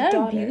because I'm a Is good that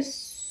daughter.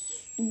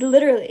 abuse?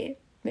 Literally.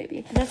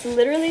 Maybe. That's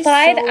literally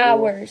 5 so-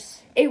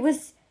 hours It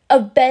was,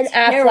 of Ben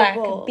Terrible.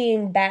 Affleck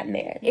being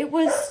Batman. it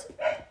was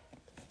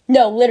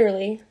No,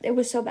 literally.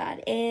 so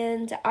bad.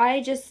 And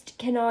I just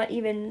cannot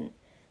even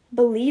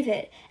believe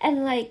it.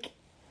 And, like,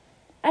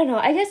 I don't know.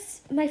 I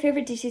guess my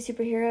favorite DC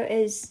superhero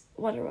is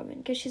Wonder Woman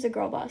because she's a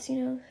girl boss, you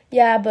know?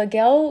 Yeah, but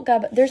Gal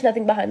got. There's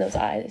nothing behind those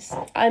eyes.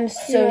 I'm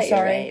so You're right, you're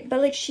sorry. right. But,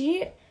 like,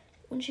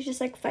 when she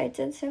just, like, fights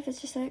and stuff, it's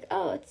just like,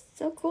 oh, it's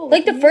so cool.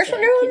 Like the first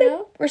Wonder Music, Woman, you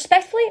know?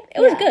 respectfully, it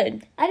was Yeah.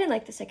 good. I didn't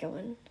like the second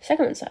one.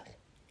 Second one sucked.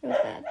 It was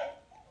bad.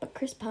 But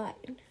Chris Pine.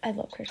 I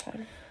love Chris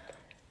Pine.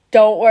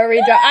 Don't worry,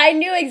 I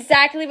knew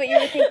exactly what you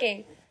were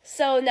thinking.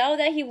 So now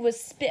that he was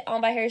spit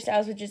on by Harry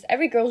Styles, which is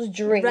every girl's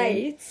dream,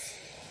 Right.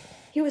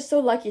 He was so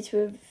lucky to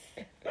have.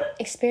 He was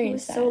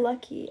experience that. so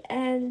lucky.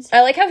 And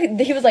I like how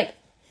he was like,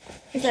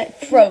 he's like,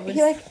 froze.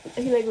 He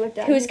looked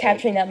down. he was He's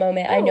capturing that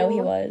moment. I know he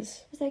Oh.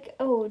 was. Like, I was like,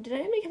 oh, did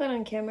anybody get that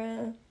on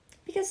camera?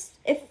 Because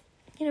if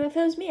it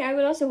was me, I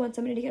would also want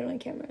somebody to get it on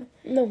camera.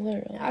 No,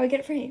 literally. I would get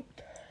it framed.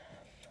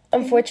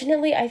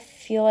 Unfortunately, I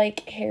feel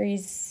like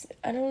Harry's.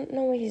 I don't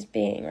know what he's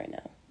being right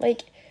now.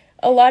 Like,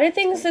 a lot of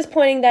things is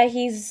pointing that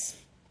he's.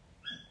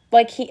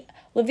 Like,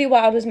 Olivia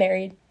Wilde was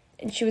married,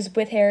 and she was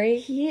with Harry.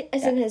 He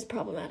is in his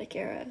problematic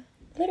era.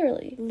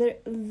 Literally.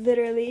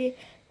 Literally,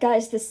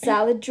 guys, the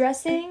salad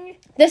dressing.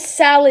 The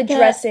salad The-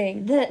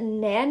 dressing. The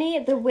nanny.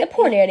 The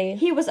poor nanny.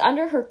 He was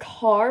under her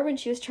car when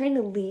she was trying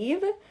to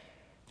leave.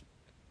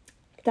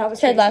 That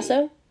was Ted crazy.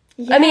 Lasso?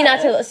 Yeah. I mean,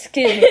 not Ted Lasso.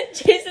 Excuse me.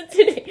 Jason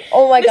Sudeikis.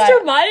 Oh my Mr.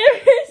 god.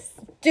 Myers.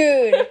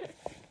 Dude.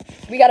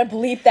 We gotta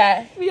bleep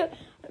that.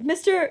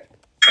 Mr.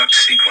 Truck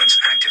sequence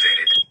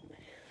activated.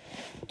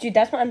 Dude,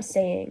 that's what I'm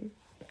saying.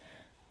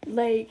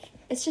 Like,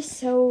 it's just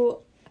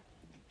so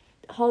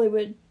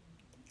Hollywood.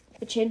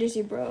 It changes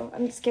you, bro.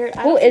 I'm scared.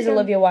 Who is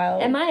Olivia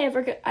Wilde? Am I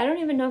ever? I don't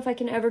even know if I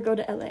can ever go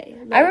to LA.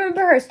 Like, I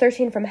remember her as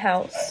 13 from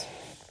House.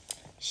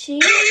 she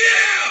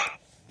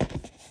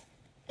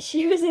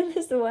she was in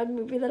this one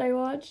movie that I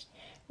watched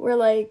where,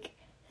 like,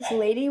 this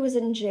lady was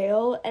in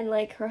jail and,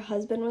 like, her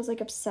husband was,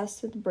 like,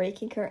 obsessed with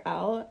breaking her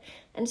out.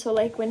 And so,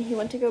 like, when he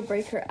went to go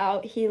break her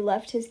out, he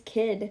left his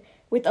kid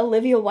with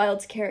Olivia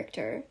Wilde's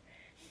character.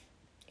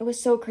 It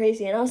was so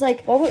crazy. And I was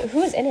like... who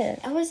was in it?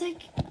 I was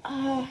like,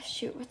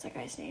 shoot, what's that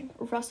guy's name?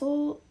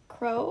 Russell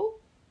Crowe?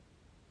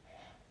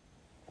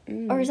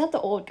 Or is that the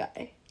old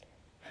guy?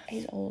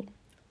 He's old.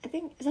 I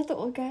think, is that the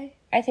old guy?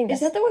 I think Is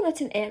that the one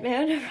that's in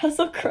Ant-Man?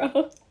 Russell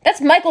Crowe?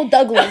 That's Michael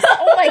Douglas.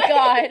 Oh my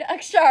god,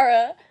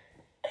 Akshara.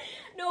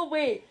 No,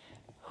 wait.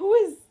 Who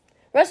is...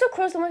 Russell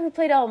Crowe's the one who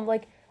played,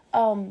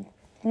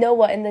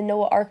 Noah in the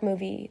Noah Ark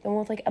movie. The one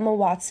with, like, Emma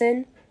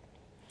Watson.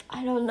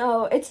 I don't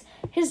know. It's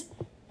his...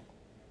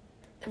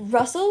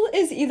 Russell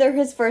is either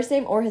his first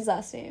name or his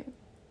last name.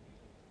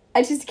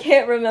 I just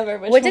can't remember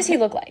which What does one.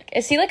 he look like?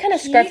 Is he, like, kind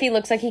of scruffy?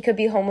 Looks like he could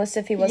be homeless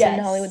if he wasn't in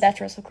Yes. Hollywood.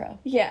 That's Russell Crowe.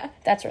 Yeah.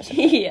 That's Russell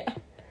Crowe. Yeah.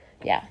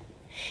 Yeah.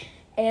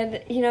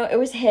 And, you know, it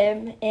was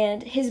him,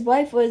 and his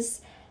wife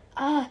was,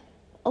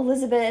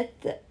 Elizabeth...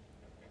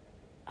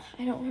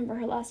 I don't remember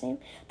her last name.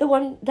 The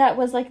one that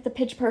was, like, the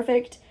Pitch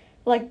Perfect,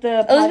 like,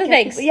 the... Elizabeth podcast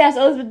Banks. people. Yes,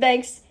 Elizabeth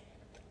Banks.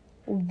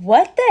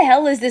 What the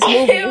hell is this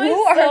movie? It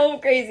was so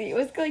crazy. It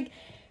was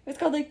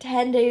called, like,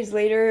 10 Days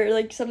Later, or,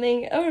 like,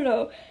 something. I don't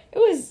know.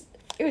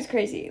 It was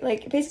crazy.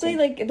 Like, basically,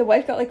 like, the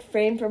wife got, like,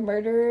 framed for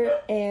murder,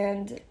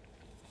 and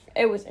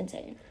it was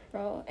insane,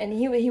 bro. And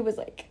he was,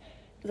 like,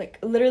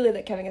 literally,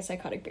 like, having a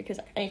psychotic break because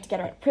I need to get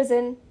her out of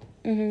prison.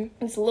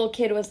 Mm-hmm. This little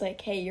kid was like,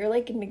 hey, you're,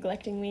 like,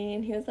 neglecting me.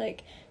 And he was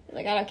like,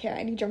 I don't care.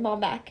 I need your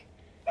mom back.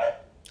 It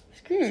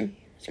was crazy. It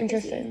was crazy.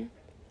 Interesting.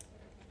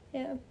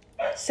 Yeah.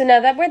 So now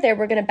that we're there,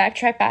 we're going to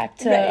backtrack back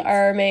to Right.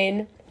 our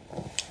main...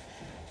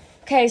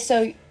 Okay,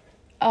 so,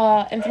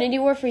 Infinity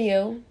War for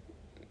you.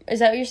 Is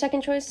that your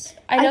second choice?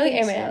 I know think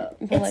Ant-Man. so.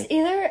 But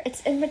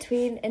It's in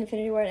between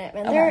Infinity War and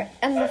Ant-Man. Okay.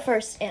 And the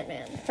first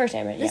Ant-Man. First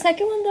Ant-Man, The yeah.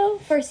 second one, though,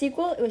 for a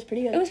sequel, it was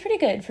pretty good. It was pretty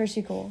good for a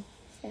sequel.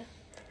 Yeah.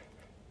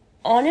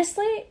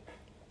 Honestly,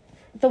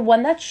 the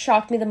one that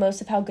shocked me the most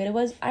of how good it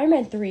was, Iron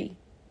Man 3.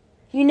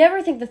 You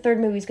never think the third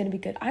movie is going to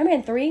be good. Iron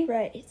Man 3?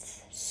 Right.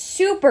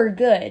 Super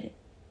good.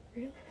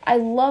 Really? I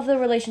love the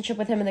relationship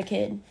with him and the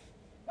kid.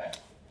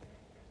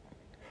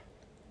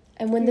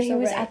 And when You're he so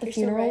was right. at the You're so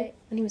funeral, right.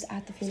 when he was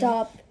at the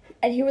funeral, Stop.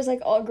 And he was,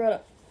 like, all grown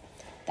up.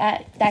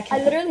 that I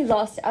kid. literally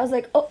lost it. I was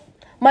like, oh.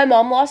 My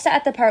mom lost it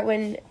at the part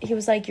when he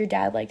was like, your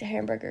dad liked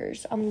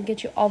hamburgers. I'm gonna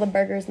get you all the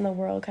burgers in the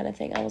world kind of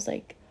thing. I was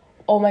like,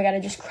 oh my god, I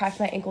just cracked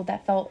my ankle.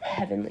 That felt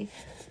heavenly.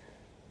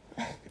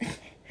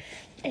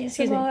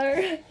 Excuse me.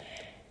 ASMR.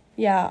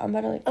 Yeah, I'm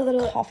about to like A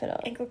little cough it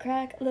up. ankle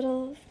crack, a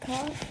little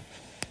cough.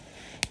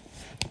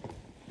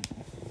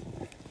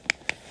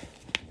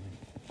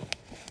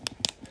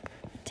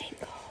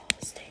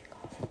 Tingles.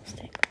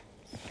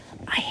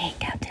 I hate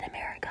Captain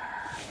America.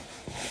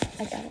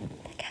 I got it.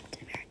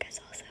 Captain America is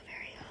also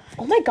very hot.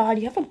 Oh my god,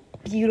 you have a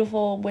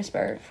beautiful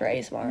whisper for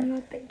ASMR.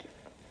 Oh, thank you.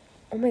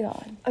 Oh my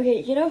god.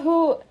 Okay, you know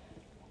who?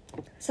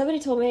 Somebody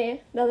told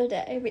me the other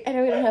day. I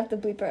know we don't have the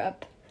bleeper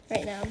up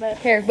right now, but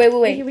Here,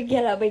 wait. We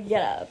get up.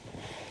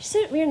 Just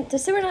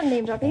so we're not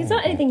name dropping. It's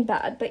not anything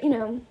bad, but you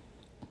know,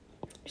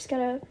 just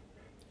gotta do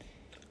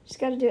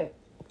it.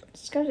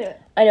 Just gotta do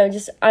it. I know,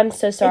 I'm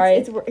so sorry.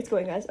 It's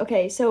going, guys.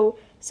 Okay, so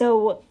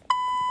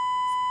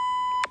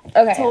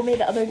okay. told me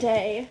the other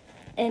day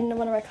in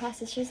one of our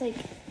classes. She was like,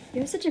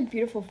 "You have such a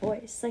beautiful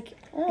voice. Like,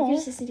 I Aw. could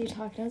just listen to you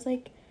talk." And I was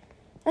like,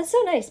 "That's so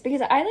nice,"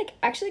 because I like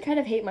actually kind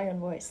of hate my own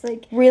voice.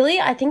 Like, Really?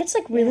 I think it's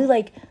like really Yeah.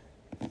 like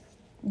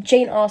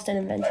Jane Austen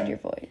invented your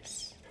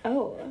voice.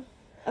 oh,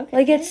 okay.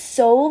 Like it's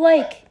so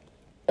like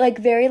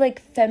very like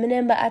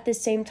feminine, but at the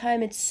same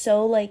time it's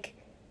so like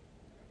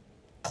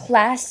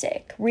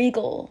classic,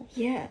 regal.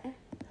 yeah.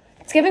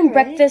 It's giving Right.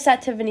 Breakfast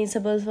at Tiffany's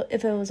if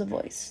it was a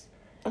voice.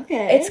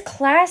 Okay. It's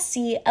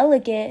classy,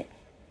 elegant,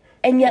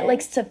 and yet Okay.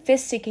 like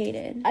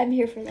sophisticated. I'm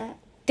here for that.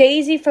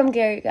 Daisy from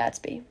Gary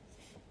Gatsby.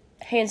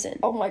 Hanson.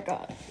 Oh my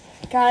god.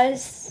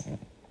 Guys,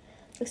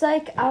 looks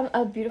like I'm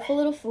a beautiful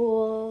little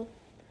fool.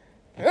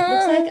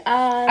 Looks like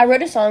I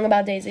wrote a song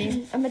about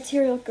Daisy. a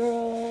material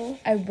girl.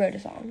 I wrote a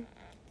song.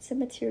 It's a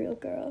material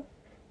girl.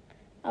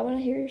 I want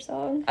to hear your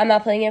song. I'm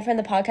not playing it for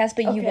the podcast,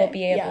 but you Okay, will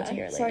be able yeah. to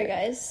hear it later. Sorry,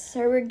 guys.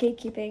 Sorry we're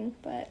gatekeeping,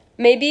 but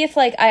Maybe if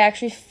like I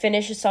actually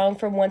finish a song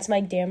for Once My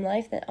Damn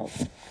Life, then I'll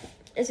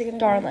is it gonna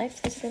Darn go?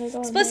 life. Is it gonna go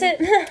on explicit.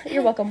 there?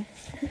 You're welcome.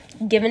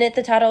 Giving it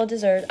the title it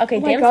deserves. Okay,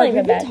 Oh my damn's god, not we've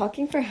even been bad.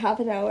 talking for half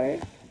an hour.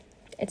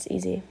 It's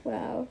easy.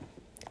 Wow.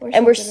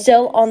 And we're so good at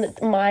still this.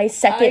 on my I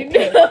second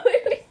pick. know.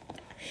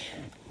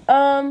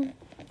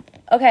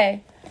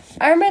 Okay.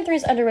 Iron Man 3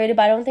 is underrated,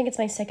 but I don't think it's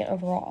my second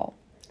overall.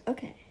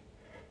 Okay.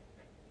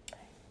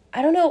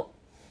 I don't know.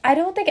 I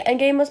don't think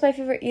Endgame was my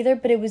favorite either,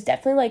 but it was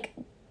definitely like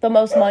the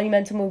most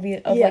monumental movie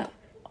of Yeah. like.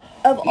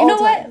 Of You all know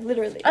time, what?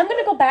 literally. I'm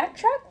gonna go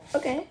backtrack.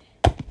 Okay.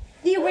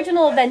 The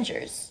original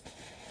Avengers.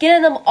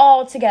 Getting them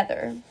all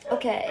together.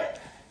 Okay.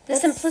 The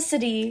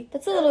simplicity.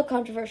 That's a little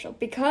controversial The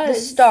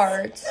because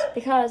start.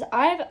 Because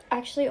I've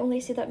actually only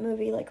seen that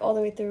movie like all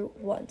the way through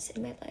once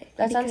in my life.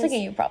 That sounds like a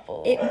Because you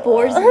problem. It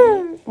bores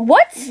me.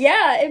 What?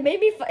 Yeah, it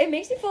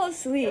makes me fall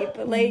asleep.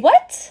 Like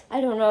What? I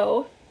don't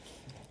know.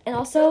 And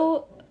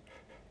also,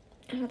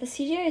 I don't know, the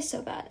CGI is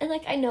so bad. And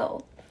like I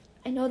know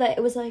that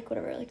it was like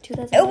whatever, like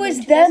 2000. It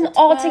was them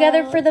all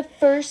together for the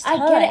first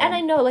time. I get it, and I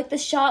know like the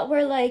shot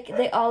where like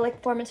they all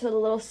like form into a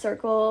little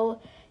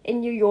circle in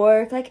New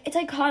York, like it's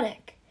iconic.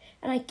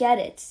 And I get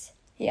it.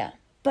 Yeah.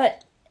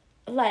 But,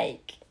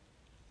 like,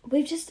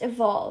 we've just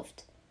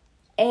evolved.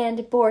 And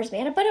it bores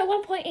me. But at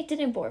one point, it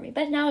didn't bore me.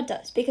 But now it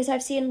does. Because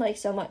I've seen, like,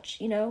 so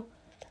much, you know?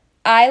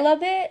 I love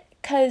it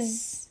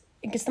because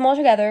it gets them all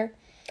together.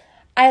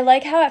 I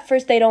like how at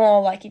first they don't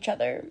all like each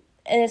other.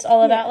 And it's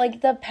all about,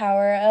 like, the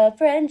power of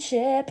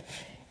friendship.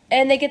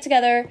 And they get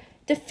together,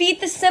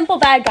 defeat the simple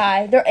bad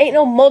guy. There ain't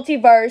no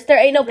multiverse. There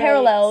ain't no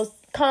parallels.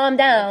 Calm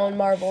down,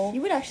 Marvel.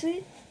 You would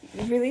actually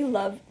really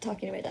love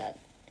talking to my dad.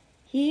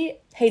 He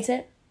Hates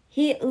it.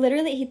 He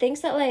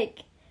thinks that,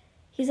 like,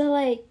 he's a,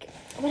 like,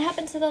 what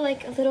happened to the,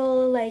 like,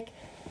 little, like,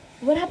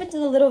 what happened to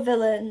the little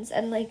villains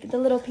and, like, the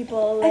little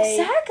people, like...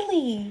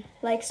 Exactly.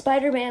 Like,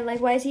 Spider-Man,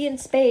 like, why is he in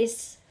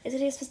space? Isn't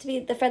he supposed to be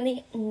the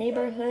friendly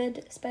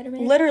neighborhood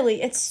Spider-Man?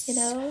 Literally, it's... You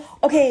know?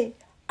 Okay,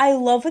 I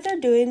love what they're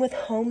doing with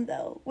Home,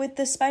 though. With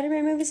the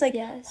Spider-Man movies, like,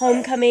 Yes.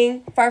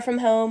 Homecoming, Far From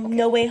Home,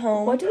 No Way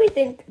Home. What do we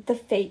think the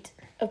fate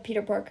of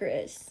Peter Parker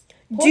is?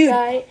 Dude,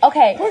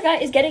 okay. Poor guy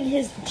is getting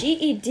his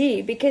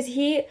GED because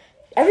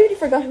everybody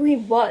forgot who he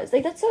was.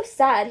 Like, that's so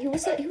sad. He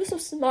was so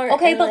smart.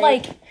 Okay, and, but,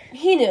 like,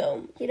 he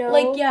knew. you know?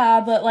 Like,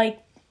 yeah, but,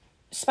 like,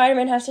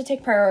 Spider-Man has to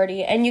take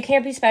priority, and you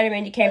can't be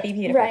Spider-Man, you can't be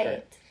Peter Parker.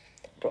 Right.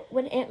 But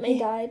when Aunt May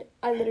died,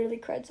 I literally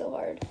cried so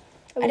hard.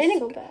 It was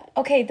so bad.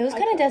 Okay, those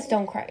kind of cried. deaths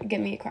don't get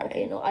me crying.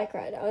 Okay, no, I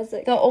cried. I was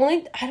like...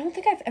 I don't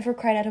think I've ever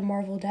cried at a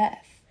Marvel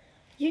death.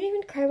 You didn't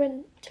even cry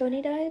when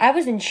Tony died? I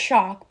was in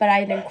shock, but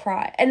I didn't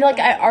cry. And, like,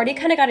 I already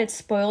kind of got it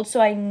spoiled, so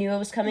I knew it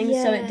was coming,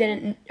 so it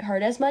didn't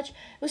hurt as much.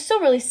 It was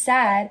still really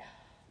sad,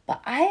 but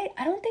I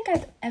don't think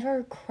I've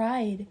ever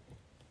cried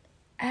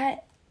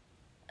at...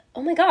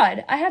 Oh, my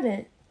God, I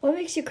haven't. What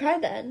makes you cry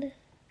then?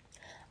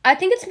 I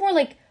think it's more,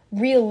 like,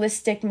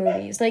 realistic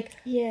movies. Like,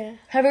 Yeah.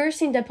 have you ever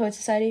seen Dead Poet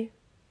Society?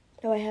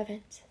 No, I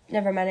haven't.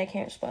 Never mind, I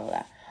can't spoil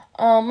that.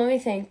 Let me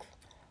think.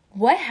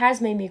 What has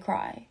made me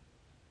cry?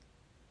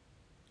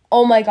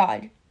 Oh my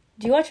God.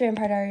 Do you watch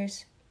Vampire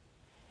Diaries?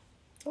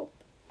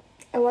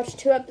 I watched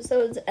 2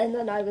 episodes and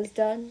then I was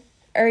done.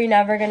 Are you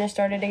never gonna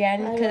start it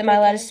again? I Because don't am I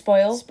allowed to think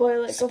spoil?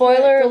 Spoil it.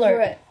 Spoiler Go for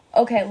alert. it.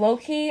 Okay, low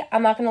key,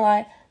 I'm not gonna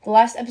lie. The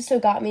last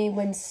episode got me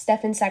when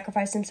Stefan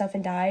sacrificed himself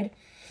and died.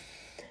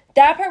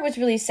 That part was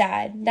really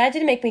sad. That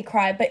didn't make me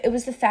cry, but it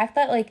was the fact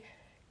that, like,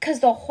 because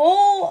the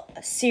whole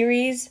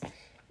series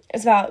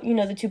is about, you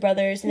know, the 2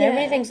 brothers, and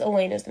everybody thinks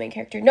Elena's the main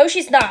character. No,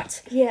 she's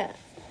not. Yeah.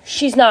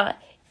 She's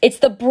not. It's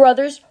the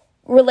brothers'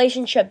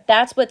 relationship.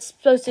 That's what's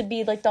supposed to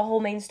be, like, the whole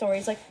main story.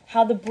 It's, like,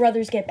 how the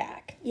brothers get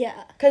back.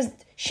 Yeah. Because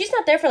she's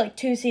not there for, like,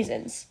 2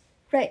 seasons.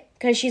 Right.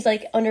 Because she's,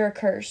 like, under a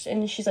curse,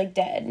 and she's, like,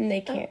 dead, and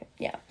they can't,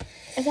 yeah.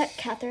 Is that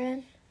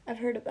Catherine? I've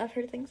heard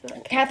things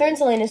about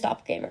Catherine's Elena's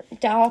doppelganger.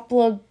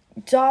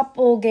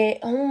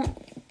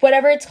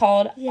 Whatever it's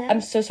called. Yeah.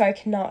 I'm so sorry, I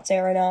cannot say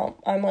it right now.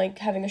 I'm, like,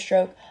 having a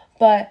stroke.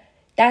 But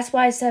that's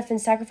why Stefan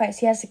sacrificed.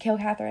 He has to kill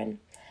Catherine.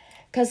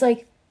 Because,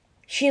 like,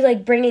 she,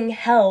 like, bringing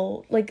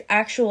hell, like,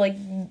 actual, like,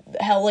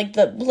 hell, like,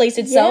 the place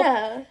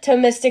itself to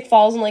Mystic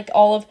Falls and, like,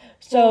 all of...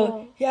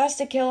 So, he has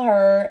to kill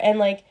her, and,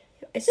 like...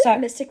 Is it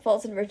Mystic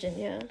Falls in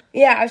Virginia?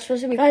 Yeah, I was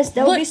supposed to be... Guys,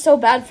 that would be so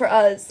bad for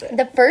us.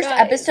 The first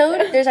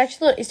episode, there's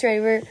actually a little Easter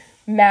egg where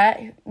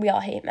Matt... We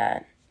all hate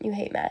Matt. You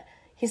hate Matt.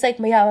 He's like,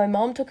 yeah, my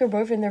mom took her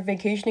boyfriend, they're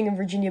vacationing in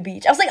Virginia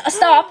Beach. I was like,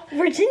 stop!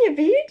 Virginia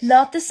Beach?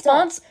 Not the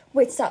sponsor.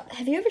 Wait, stop.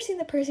 Have you ever seen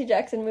the Percy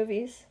Jackson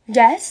movies?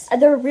 Yes.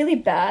 They're really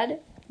bad,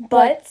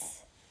 but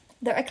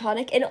they're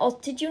iconic. And also,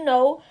 did you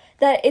know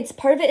that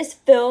part of it is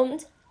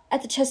filmed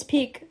at the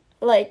Chesapeake,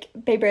 like,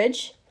 Bay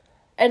Bridge?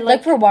 And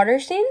like for water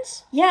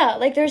scenes? Yeah,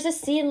 like there's a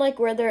scene like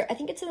where I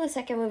think it's in the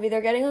second movie,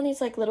 they're getting on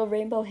these like little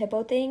rainbow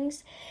hippo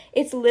things.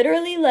 It's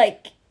literally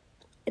like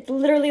the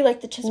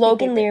Chesapeake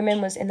Logan Bay Bridge.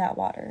 Learman was in that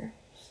water.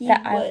 He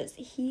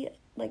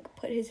like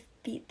put his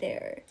feet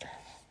there.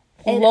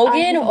 And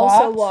Logan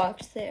also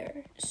walked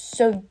there.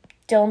 So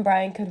Dylan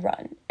Bryan could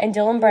run. And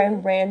Dylan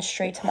Bryan ran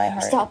straight to my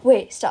heart. Stop.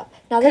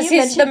 Now that 'Cause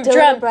you he's mentioned the Dylan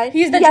drum. Bryan.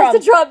 He's the yes, drum. the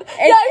drum.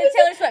 And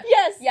Taylor Swift.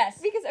 Yes. Yes.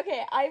 Because,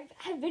 okay,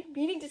 I've been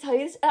meaning to tell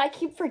you this, and I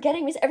keep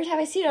forgetting because every time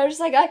I see it, I'm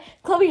just like,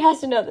 Chloe has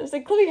to know this.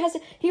 Like, Chloe has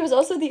to... He was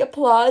also the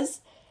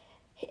applause,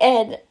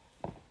 and...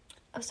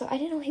 Oh, so I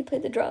didn't know he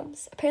played the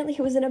drums. Apparently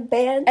he was in a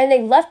band. And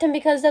they left him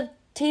because of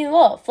Teen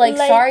Wolf. Like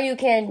sorry you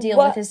can't deal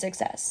with his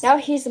success. Now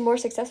he's more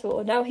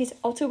successful. Now he's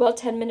all too well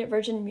 10-minute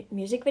Virgin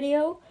music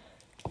video.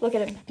 Look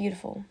at him.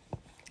 Beautiful.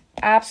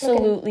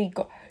 Absolutely.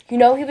 You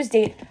know he was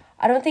dating...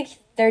 I don't think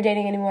they're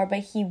dating anymore, but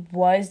he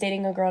was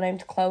dating a girl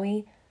named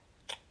Chloe.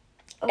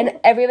 Oh. And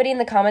everybody in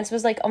the comments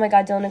was like, oh my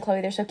God, Dylan and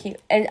Chloe, they're so cute.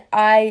 And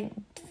I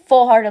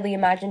full-heartedly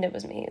imagined it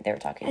was me they were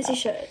talking about. As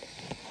you should.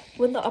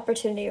 when the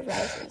opportunity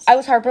arises. I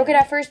was heartbroken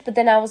at first, but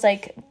then I was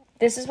like,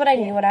 this is what I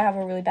need when I have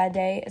a really bad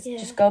day. Is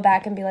just go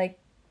back and be like,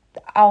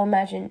 I'll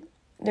imagine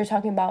they're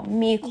talking about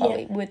me,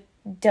 Chloe, with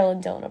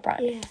Dylan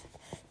O'Brien. Yeah.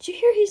 Did you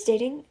hear he's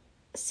dating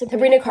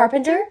Sabrina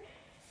Carpenter?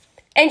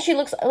 And she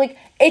looks like,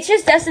 it's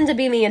just destined to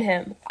be me and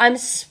him. I'm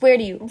swear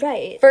to you.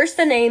 Right. First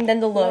the name, then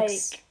the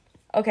looks.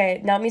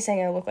 Okay, not me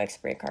saying I look like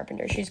Sabrina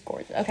Carpenter. She's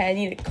gorgeous. Okay, I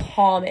need to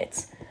calm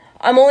it.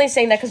 I'm only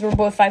saying that because we're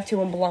both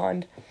 5'2" and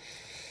blonde.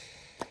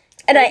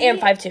 And maybe, I am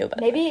 5'2", but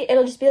maybe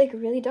it'll just be like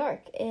really dark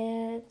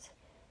and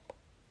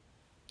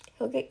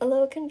he'll get a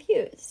little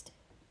confused.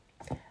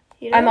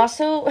 You know? I'm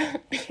also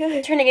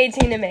turning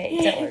 18 in May,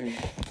 Dylan.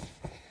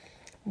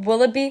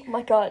 Will it be? Oh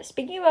my god,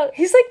 speaking about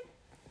he's like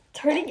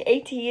turning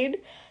 18,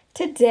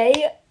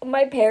 today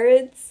my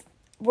parents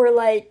were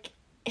like,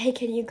 hey,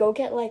 can you go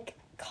get like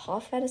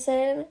cough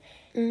medicine?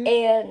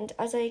 And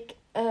I was like,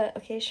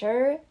 okay,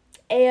 sure.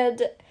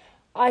 And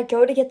I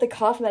go to get the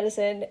cough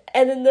medicine,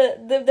 and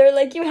then they're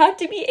like, you have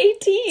to be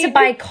 18. To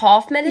buy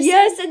cough medicine?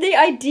 Yes, and they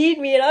ID'd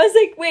me, and I was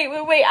like, wait,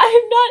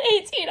 I'm not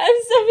 18, I'm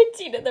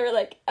 17. And they were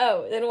like,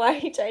 oh, then why are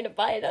you trying to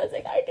buy it? I was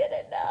like, I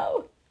didn't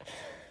know.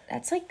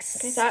 That's like...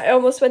 I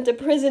almost went to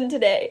prison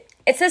today.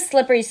 It's a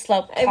slippery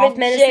slope. Cough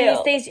medicine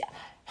these days.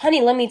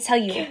 Honey, let me tell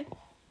you.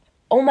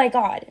 Oh my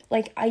god.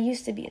 Like, I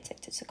used to be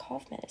addicted to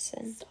cough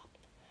medicine. Stop.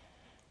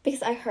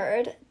 Because I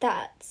heard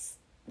that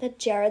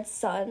Jared's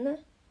son...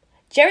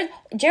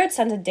 Jared's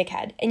son's a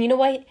dickhead. And you know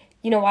why?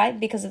 You know why?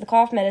 Because of the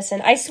cough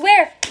medicine. I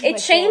swear, it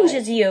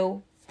changes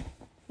you.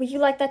 Were you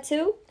like that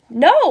too?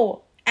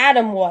 No!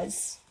 Adam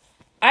was.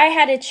 I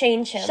had to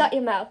change him. Shut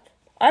your mouth.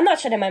 I'm not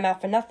shutting my mouth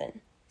for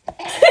nothing.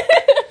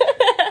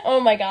 Oh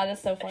my god,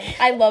 that's so funny.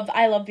 I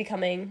love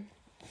becoming...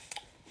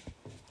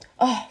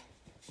 Oh,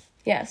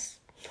 yes.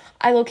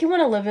 I low-key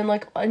want to live in,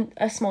 like,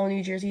 a small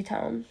New Jersey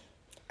town.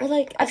 Or,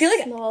 like, I feel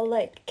like small,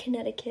 like,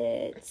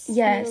 Connecticut.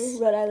 Yes.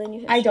 Rhode Island, New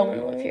Hampshire. I don't want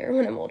to live here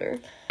when I'm older.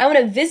 I want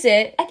to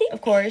visit,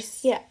 of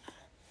course. Yeah.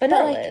 But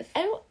not like, live.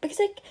 I don't... Because,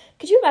 like,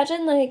 could you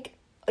imagine, like,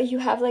 you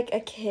have, like, a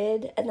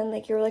kid, and then,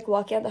 like, you're, like,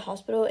 walking out of the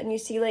hospital, and you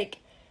see, like,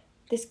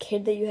 this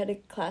kid that you had a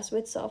class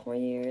with sophomore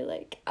year?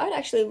 Like, I would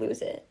actually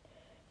lose it.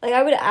 Like,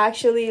 I would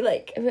actually,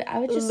 like, I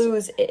would just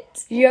lose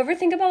it. You ever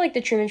think about, like,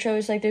 the Truman Show?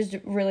 It's like, there's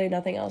really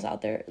nothing else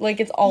out there. Like,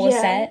 it's all a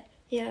set.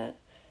 Yeah.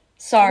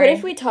 Sorry. What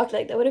if we talked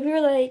like that? What if we were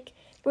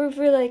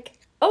like,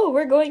 oh,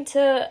 we're going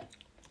to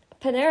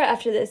Panera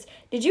after this.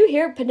 Did you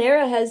hear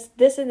Panera has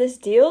this and this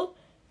deal?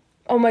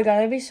 Oh my god,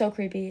 that'd be so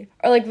creepy.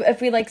 Or, like,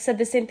 if we, like, said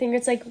the same thing,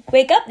 it's like,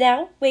 wake up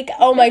now. Wake up.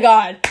 Oh my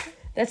god.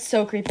 That's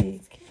so creepy.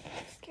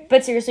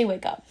 But seriously,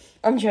 wake up.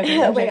 I'm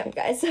joking. Wake up,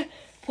 guys.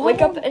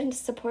 Wake up and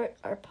support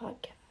our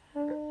podcast.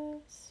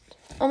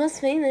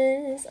 Almost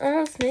famous.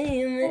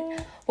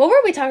 What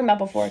were we talking about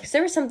before? Because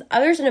there's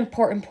an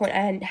important point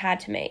I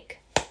had to make.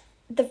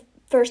 The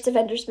first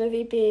Avengers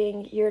movie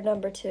being your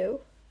number 2,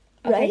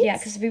 right? Okay, yeah,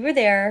 because we were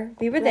there.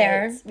 We were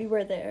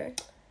there.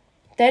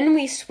 Then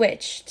we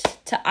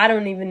switched to, I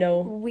don't even know.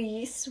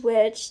 We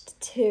switched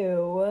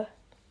to...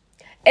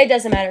 It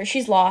doesn't matter.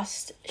 She's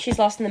lost. She's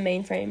lost in the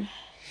mainframe.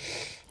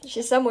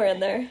 She's somewhere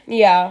in there.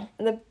 Yeah.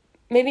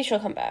 Maybe she'll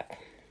come back.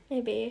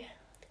 Maybe.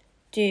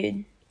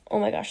 Dude. Oh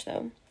my gosh,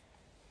 though.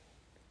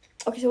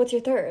 Okay, so what's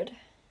your third?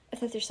 If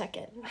that's your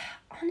second.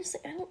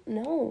 Honestly, I don't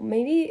know.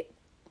 Maybe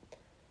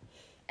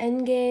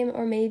Endgame,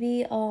 or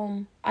maybe,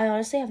 I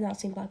honestly have not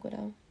seen Black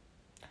Widow.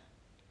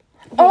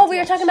 We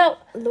were talking about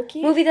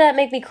Loki? movie that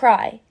make me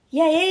cry.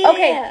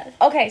 Yeah.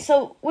 Okay,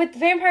 so with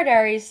Vampire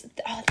Diaries,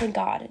 thank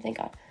God.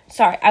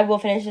 Sorry, I will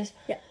finish this.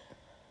 Yeah.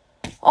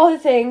 All the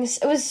things.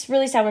 It was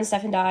really sad when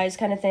Stefan dies,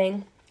 kind of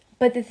thing.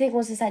 But the thing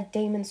is that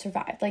Damon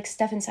survived. Like,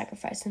 Stefan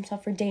sacrificed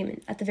himself for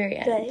Damon at the very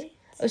end. Right.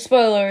 Oh,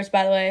 spoilers,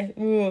 by the way.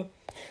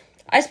 Ugh.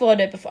 I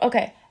spoiled it before.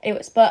 Okay,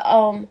 anyways. But,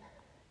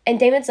 and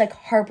Damon's, like,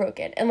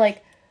 heartbroken. And,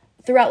 like,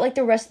 throughout, like,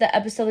 the rest of the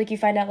episode, like, you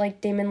find out,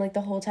 like, Damon, like, the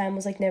whole time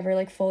was, like, never,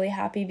 like, fully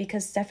happy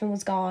because Stefan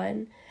was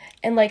gone.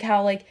 And, like,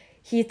 how, like,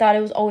 he thought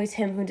it was always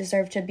him who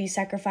deserved to be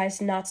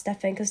sacrificed, not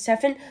Stefan. Because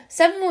Stefan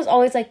was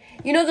always, like,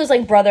 you know those,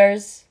 like,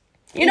 brothers...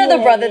 You know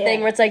the brother thing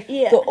where it's like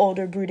the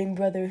older brooding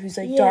brother who's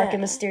like dark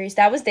and mysterious.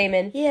 That was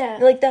Damon. Yeah.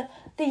 And, like the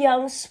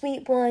young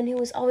sweet one who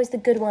was always the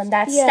good one.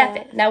 That's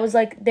Stefan. That was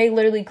like they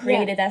literally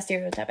created that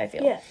stereotype, I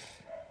feel. Yeah.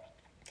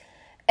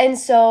 And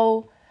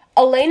so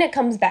Elena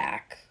comes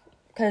back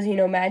because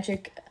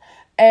magic,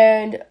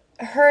 and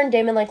her and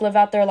Damon like live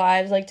out their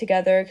lives like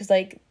together because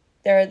like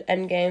they're at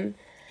Endgame.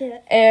 Yeah.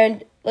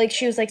 And like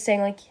she was like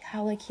saying like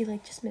how like he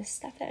like just missed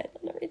Stefan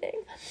and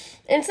everything,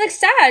 and it's like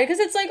sad because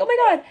it's like, oh my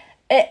god.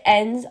 It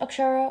ends,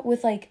 Akshara,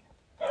 with, like...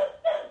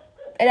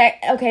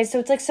 Okay, so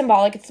it's, like,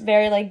 symbolic. It's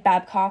very, like,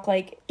 Babcock,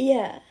 like...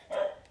 Yeah.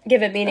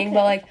 Give it meaning,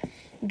 but, like,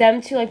 them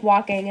two, like,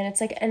 walking, and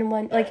it's, like, and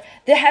one... Like,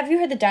 have you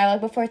heard the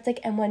dialogue before? It's, like,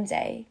 and one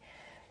day,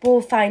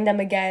 we'll find them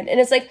again. And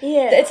it's, like...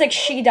 Yeah. It's, like,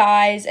 she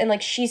dies, and,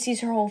 like, she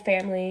sees her whole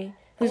family,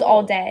 who's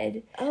all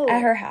dead,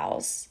 at her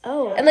house.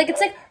 Oh. And, like,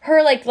 it's, like,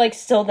 her, like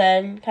still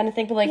then kind of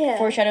thing, but, like,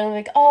 foreshadowing,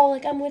 like, oh,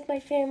 like, I'm with my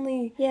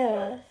family.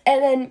 Yeah.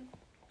 And then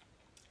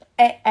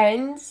it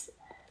ends...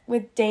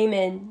 with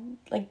Damon,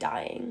 like,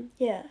 dying.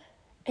 Yeah.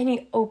 And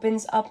he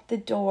opens up the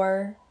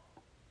door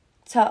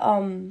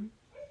to,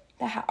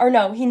 the house. Or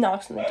no, he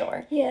knocks on the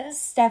door. Yeah.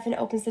 Stefan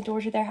opens the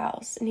door to their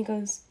house. And he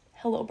goes,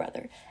 hello,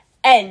 brother.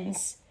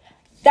 Ends.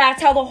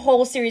 That's how the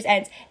whole series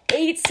ends.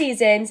 8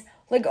 seasons,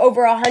 like,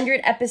 over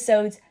 100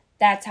 episodes.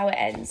 That's how it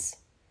ends.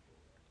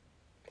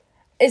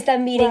 Is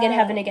them meeting in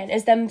heaven again.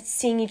 Is them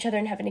seeing each other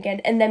in heaven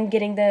again. And them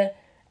getting the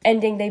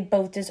ending they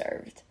both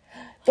deserved.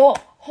 The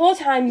whole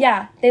time,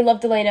 yeah, they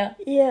loved Elena.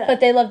 Yeah. But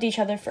they loved each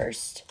other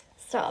first.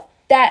 Stop.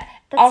 That's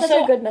also,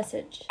 such a good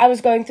message. I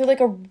was going through, like,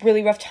 a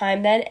really rough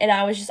time then. And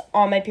I was just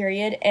on my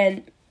period.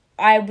 And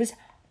I was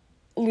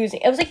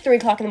losing. It was, like, 3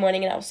 o'clock in the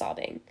morning and I was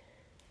sobbing.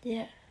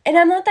 Yeah. And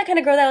I'm not that kind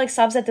of girl that, like,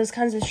 sobs at those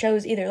kinds of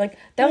shows either. Like,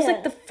 that was,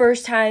 like, the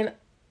first time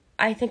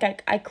I think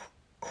I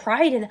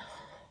cried. And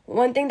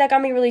one thing that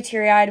got me really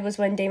teary-eyed was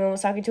when Damon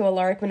was talking to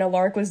Alaric when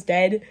Alaric was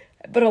dead.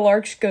 But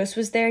Alaric's ghost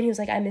was there, and he was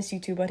like, I miss you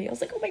too, buddy. I was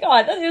like, oh my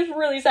god, that is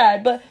really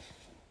sad. But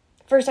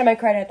first time I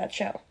cried at that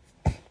show.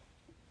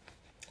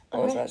 I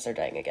was about to start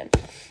dying again.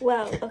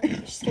 Wow, okay,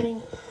 just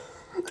getting...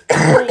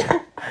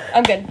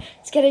 I'm good.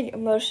 It's getting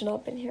emotional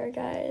up in here,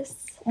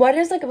 guys. What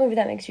is, like, a movie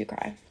that makes you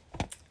cry?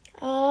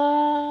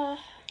 I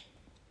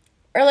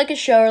Or, like, a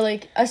show or,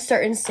 like, a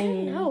certain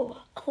scene. don't know.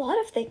 A lot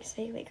of things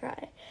make me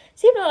cry.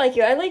 See, I'm not like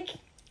you.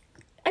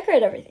 I cry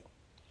at everything.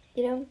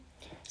 You know?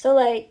 So,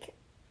 like,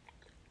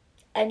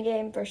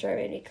 Endgame for sure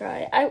made me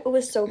cry. It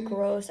was so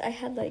gross. I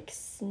had, like,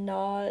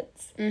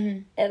 snots.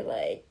 Mm-hmm. And,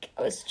 like,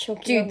 I was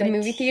choking Dude, on the my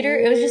movie theater,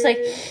 it was just, like,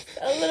 tears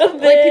a little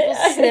bit. like, people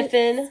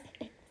sniffing.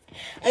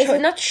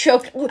 Not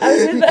choke. I was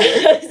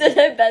with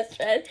my best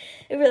friend,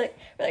 and we're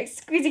like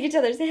squeezing each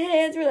other's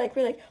hands. We're like,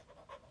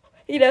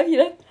 you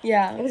know.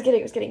 Yeah. It was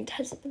getting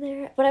tense up in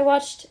there. When I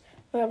watched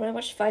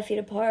 5 Feet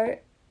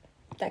Apart,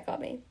 that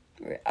got me.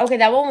 Okay,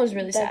 that one was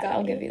really That sad. got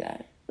I'll me. give you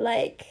that.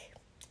 Like,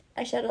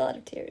 I shed a lot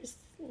of tears.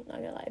 Not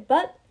gonna lie,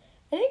 but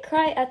I didn't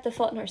cry at The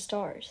Fault in Our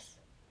Stars.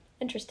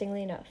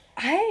 Interestingly enough.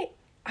 I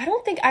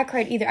don't think I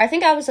cried either. I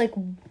think I was like,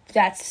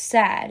 that's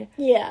sad.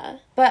 Yeah.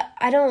 But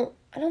I don't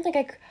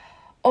think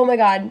oh my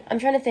god, I'm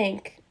trying to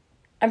think.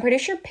 I'm pretty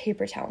sure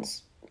Paper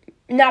Towns.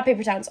 Not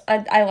Paper Towns.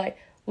 I like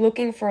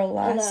Looking for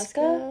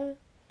Alaska.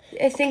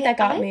 I think that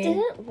got me. I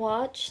didn't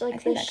watch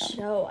the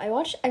show. I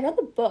read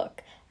the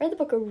book. I read the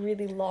book a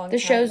really long time The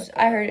shows ago.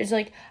 I heard is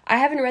like, I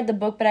haven't read the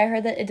book, but I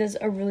heard that it does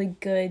a really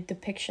good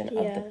depiction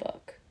of the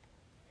book.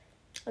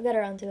 I'll get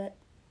around to it.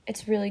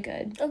 It's really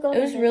good. I'll go It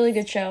was a with really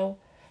good show.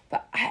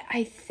 But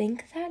I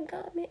think that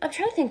got me. I'm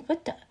trying to think,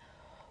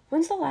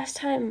 when's the last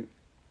time?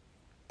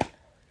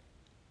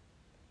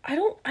 I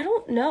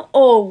don't know.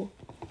 Oh,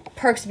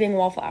 Perks of Being a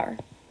Wallflower.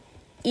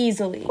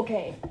 Easily.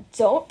 Okay,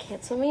 don't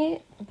cancel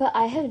me, but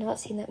I have not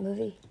seen that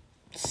movie.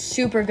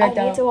 Super good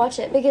though. I need to watch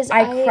it because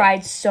I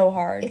cried so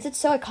hard. It's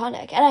so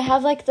iconic, and I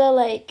have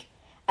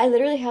I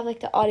literally have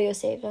the audio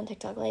saved on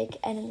TikTok,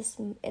 and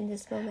in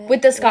this moment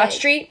with the Scott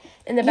Street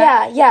in the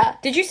back. Yeah.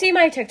 Did you see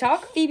my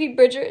TikTok? Phoebe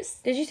Bridgers.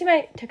 Did you see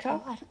my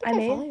TikTok? Oh, I don't think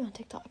I follow you on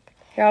TikTok.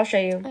 Here, I'll show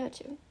you. I got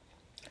you.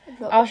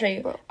 I'll show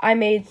you. I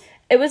made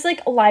it was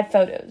like live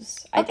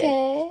photos. I did.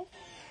 Okay.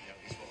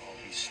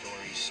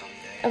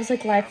 It was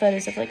like live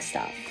photos of like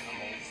stuff.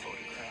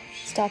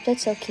 Stop.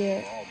 That's so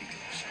cute.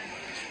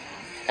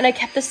 And I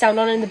kept the sound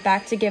on in the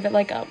back to give it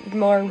like a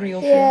more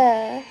real feel.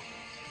 Yeah.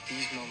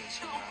 These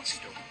moments are not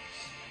stories.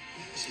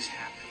 This is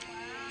happening.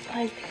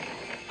 Like,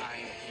 I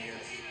am here.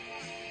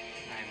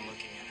 I am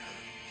looking at her.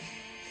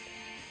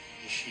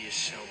 And she is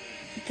so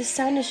beautiful. the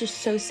sound is just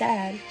so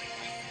sad.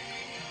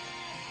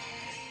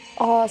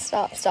 Oh,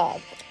 stop.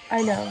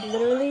 I know.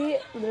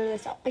 Literally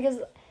stop. Because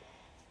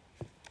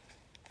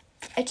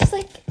it's just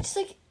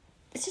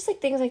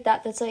like things like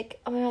that. That's like,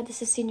 oh my god,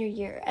 this is senior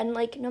year, and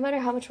like no matter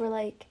how much we're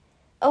like,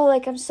 oh,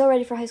 like I'm so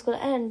ready for high school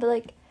to end, but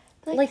like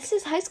this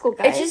is high school,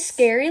 guys. It's just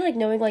scary, like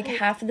knowing like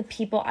half of the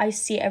people I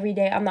see every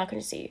day I'm not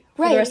going to see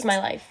for the rest of my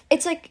life.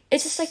 It's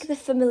just like the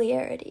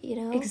familiarity, you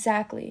know.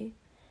 Exactly.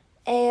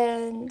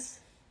 And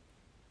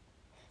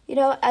you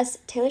know, as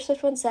Taylor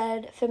Swift once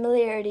said,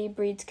 familiarity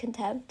breeds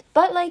contempt.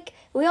 But like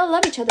we all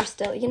love each other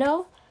still, you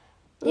know.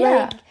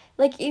 Yeah.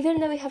 Like even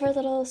though we have our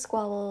little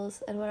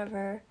squabbles and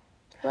whatever.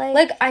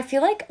 Like, I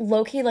feel like,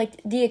 low-key, like,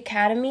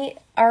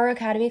 our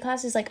academy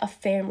class is, like, a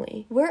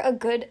family. We're a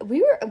good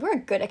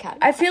academy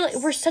I feel like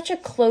we're such a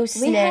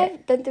close-knit. We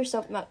have been through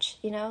so much,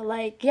 you know,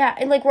 like... Yeah,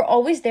 and, like, we're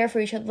always there for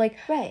each other. Like,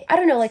 right. I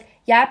don't know, like,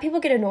 yeah, people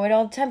get annoyed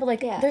all the time, but,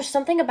 like, Yeah. there's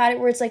something about it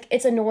where it's, like,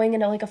 it's annoying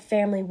in, a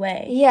family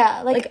way.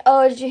 Yeah, like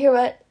oh, did you hear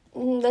what...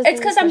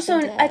 It's because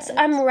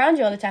I'm around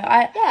you all the time.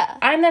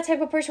 I'm that type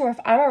of person where if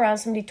I'm around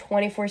somebody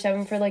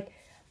 24/7 for, like...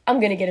 I'm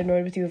gonna get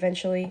annoyed with you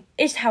eventually.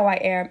 It's how I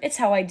am. It's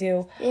how I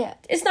do. Yeah.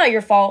 It's not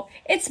your fault.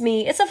 It's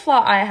me. It's a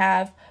flaw I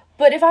have.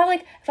 But if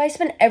I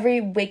spend every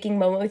waking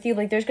moment with you,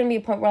 like, there's gonna be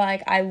a point where,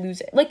 like, I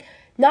lose it. Like,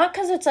 not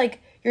because it's, like,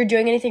 you're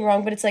doing anything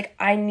wrong, but it's, like,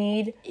 I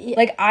need... Yeah.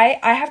 Like, I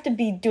have to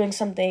be doing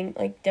something,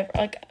 like, different.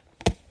 Like,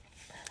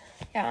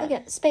 yeah.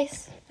 Again,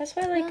 space. That's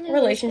why, like,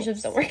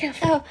 relationships don't work out.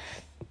 Oh.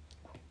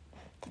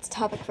 It's a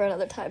topic for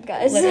another time,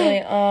 guys. Literally,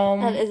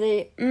 that is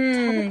a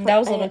topic that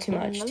was a for little too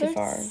much, too another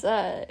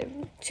far.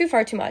 time. Too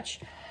far, too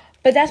much.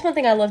 But that's one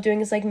thing I love doing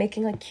is like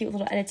making like cute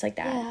little edits like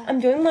that. Yeah. I'm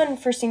doing one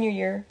for senior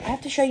year. I have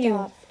to show you.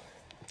 Stop.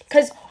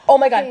 Cause oh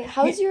my god, Okay,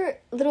 how's your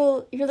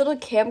little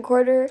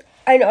camcorder?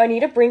 I know I need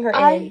to bring her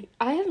in.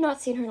 I have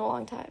not seen her in a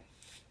long time.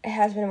 It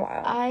has been a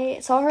while. I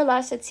saw her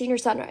last at Senior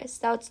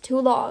Sunrise. Now it's too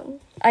long.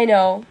 I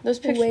know those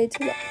pictures. Way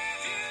too long.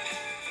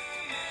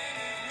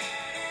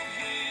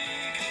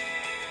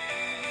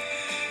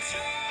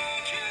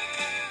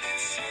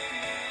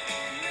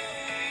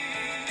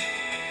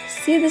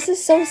 See, this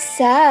is so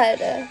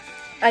sad.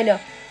 I know.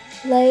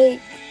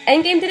 Like,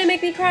 Endgame didn't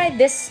make me cry.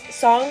 This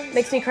song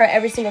makes me cry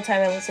every single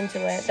time I listen to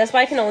it. That's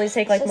why I can only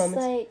take like just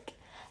moments. like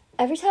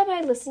every time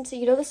I listen to,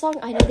 you know the song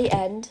 "I Know the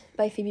End"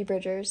 by Phoebe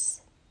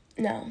Bridgers.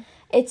 No,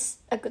 It's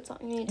a good song.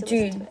 You need to listen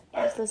Dude, to it.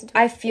 You just listen to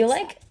I it. feel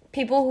It's like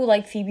people who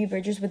like Phoebe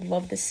Bridgers would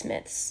love the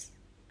Smiths,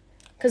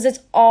 cause it's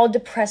all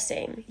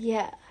depressing. sad.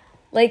 Yeah.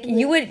 Like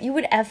you would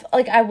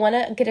like I want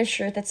to get a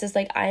shirt that says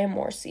like I am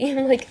Morrissey.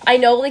 Like I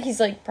know like he's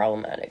like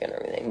problematic and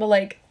everything, but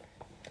like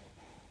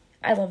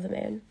I love the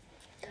man.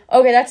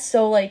 Okay, that's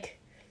so like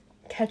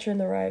Catcher in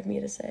the Rye of me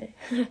to say.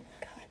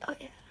 Oh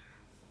yeah.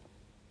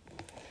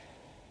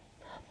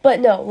 But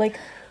no, like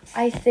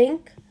I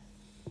think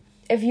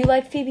if you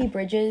like Phoebe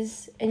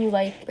Bridges and you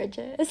like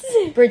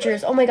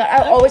Bridges. oh my god,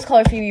 I always call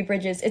her Phoebe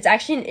Bridges. It's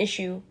actually an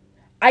issue.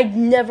 I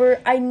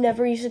never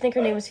used to think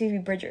her name was Phoebe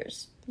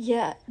Bridgers.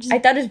 Yeah. Just I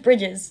thought it was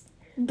Bridges.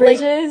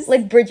 Bridges.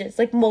 Like bridges,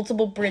 like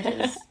multiple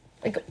bridges.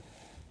 Like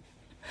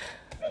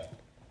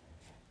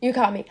you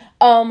caught me.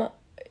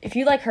 If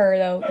you like her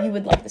though, you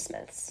would like the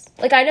Smiths.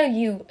 Like I know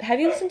you have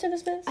you listened to the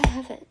Smiths? I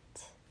haven't.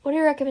 What are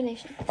your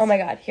recommendations? Oh my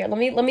god, here, let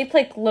me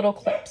play little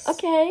clips.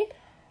 Okay.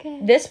 Okay.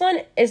 This one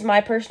is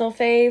my personal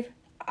fave.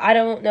 I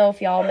don't know if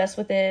y'all mess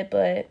with it,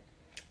 but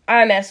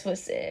I mess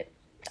with it.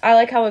 I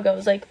like how it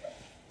goes. Like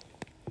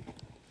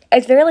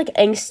it's very like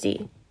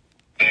angsty.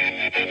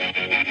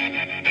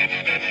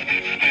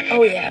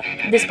 Oh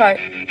yeah, this part.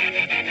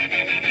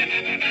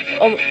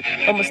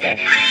 Almost there.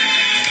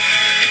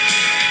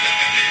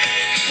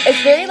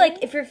 It's very like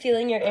if you're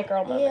feeling your it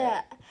girl moment.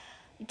 Yeah.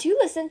 Do you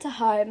listen to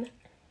Haim?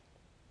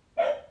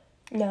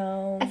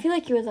 No. I feel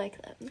like you would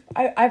like them.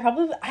 I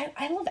probably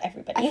I love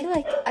everybody.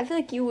 I feel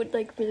like you would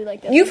like really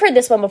like them. You've heard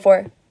this one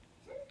before.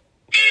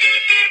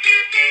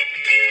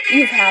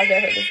 You've heard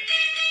this.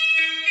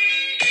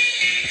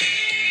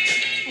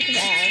 I think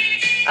I have.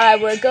 I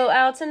would go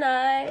out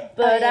tonight,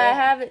 but yeah. I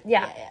haven't.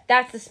 Yeah, Yeah.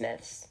 that's the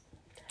Smiths.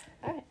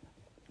 Alright.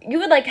 You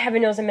would like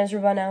Heaven Knows I'm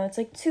Miserable Now. It's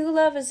like two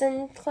lovers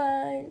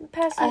inclined,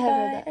 passing I have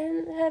heard by that.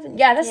 and heaven.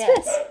 Yeah, that's Yeah.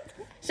 Smiths.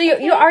 So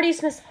you already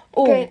Smiths.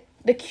 Oh, Great.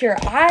 The Cure.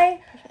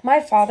 My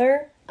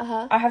father.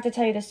 Uh-huh. I have to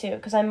tell you this too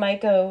because I might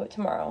go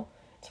tomorrow.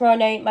 Tomorrow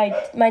night,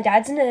 my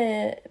dad's in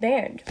a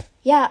band,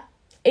 Yeah.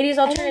 80s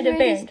alternative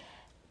hear these- band.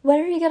 When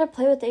are you gonna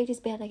play with the 80s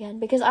band again?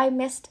 Because I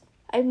missed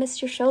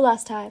your show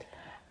last time.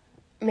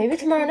 Maybe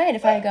tomorrow night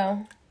if I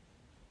go.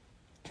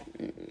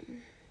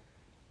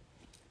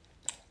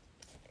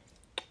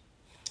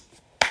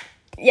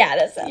 Yeah,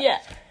 that's it. Yeah.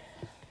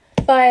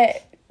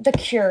 But The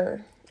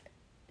Cure,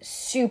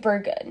 super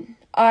good.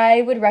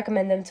 I would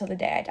recommend them till the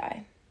day I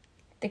die.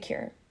 The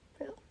Cure.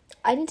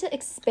 I need to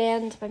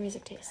expand my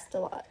music taste a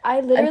lot. I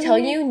literally I'm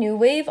telling you, new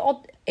wave,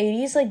 all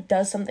 80s like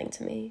does something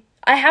to me.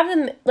 I have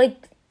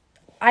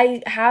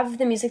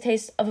the music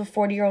taste of a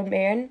 40-year-old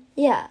man.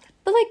 Yeah.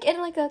 But like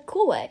in like a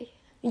cool way.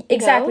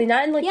 Exactly, know?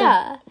 not in like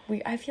Yeah.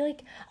 I feel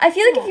like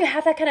if you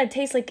have that kind of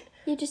taste, like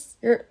You just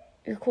you're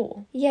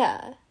cool.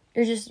 yeah.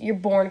 You're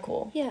born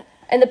cool. Yeah.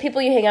 And the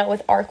people you hang out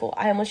with are cool.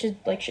 I almost should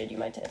like showed you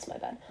my tits, my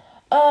bad.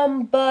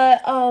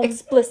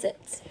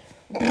 Explicit.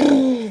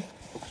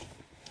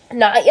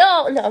 Not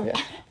y'all. No, I'm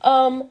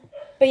joking.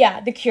 But yeah,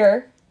 The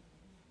Cure,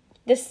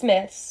 The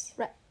Smiths,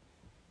 Right.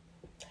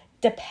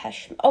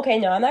 Depeche. Okay,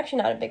 no, I'm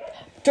actually not a big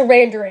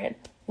Duran.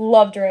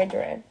 Love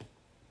Duran.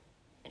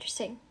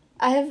 Interesting.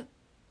 I've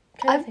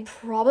Trying to think.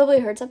 probably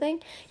heard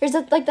something. Here's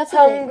the like that's the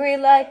thing. Hungry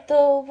like the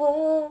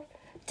wolf.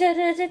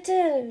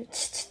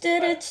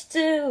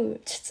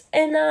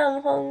 And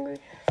I'm hungry.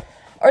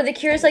 Or The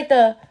Cure's like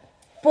the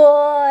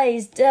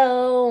boys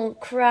don't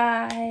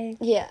cry.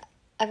 Yeah,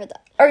 I've heard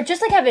that. Or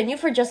Just Like Heaven.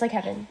 You've heard Just Like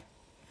Heaven.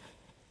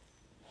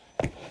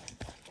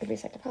 Give me a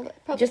second. Probably.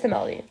 Just the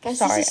melody. Guys,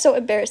 Sorry. this is so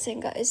embarrassing,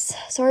 guys.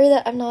 Sorry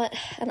that I'm not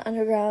an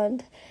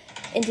underground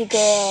indie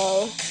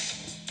girl.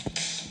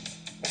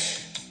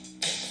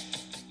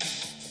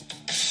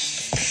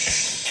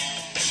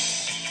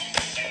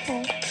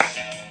 Okay.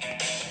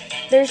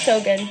 They're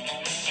so good.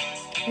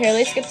 Here,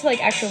 let's skip to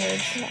like actual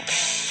words.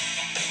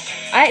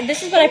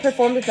 This is what I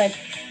performed with my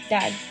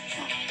dad.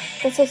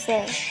 That's so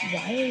sad.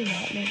 Why are you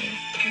not moving?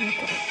 Oh my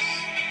gosh.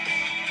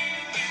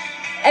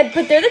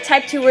 But they're the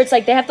type 2 where it's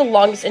like they have the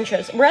longest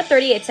intros. We're at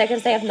 38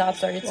 seconds. They have not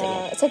started singing.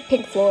 Yeah, it's like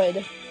Pink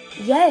Floyd.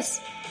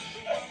 Yes.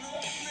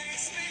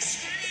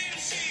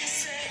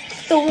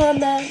 The one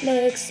that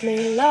makes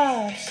me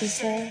laugh, she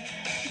said.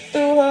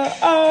 Threw her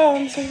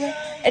arms around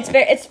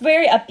It's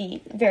very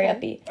upbeat, very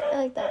upbeat. I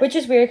like that. Which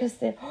is weird because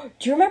do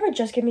you remember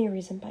Just Give Me a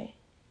Reason by?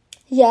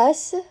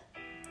 Yes.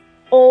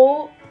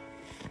 Oh,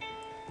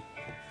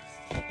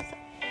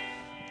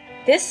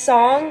 this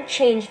song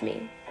changed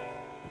me.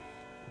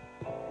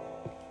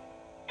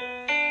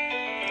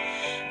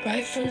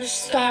 Right from the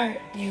start,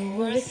 you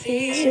were a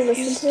thief. She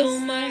listened to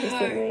this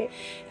recently.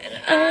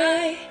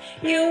 and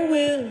your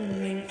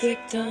willing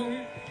victim.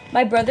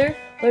 My brother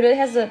literally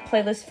has a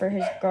playlist for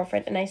his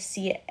girlfriend, and I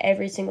see it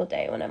every single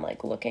day when I'm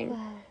like looking.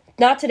 Wow.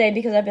 Not today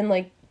because I've been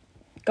like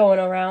going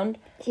around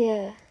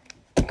Yeah.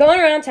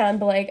 town,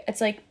 but like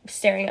it's like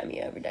staring at me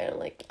every day. I'm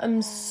like,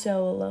 I'm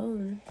so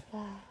alone.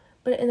 Wow.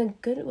 But in a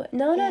good way.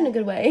 No, not in a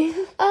good way.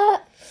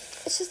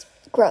 It's just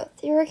growth.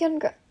 You're working on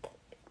growth.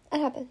 It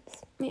happens.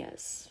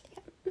 Yes.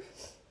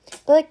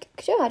 But like,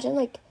 could you imagine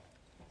like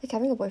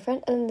having a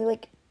boyfriend and they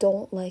like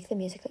don't like the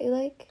music that you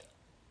like?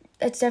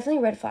 It's definitely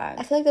a red flag.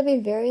 I feel like that'd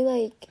be very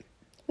like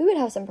we would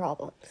have some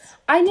problems.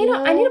 I need You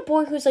I need a know?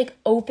 boy who's like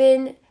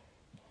open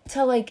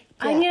to like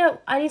Yeah.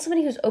 I need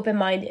somebody who's open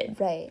minded.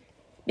 Right.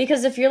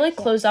 Because if you're like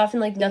closed off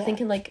and like nothing Yeah.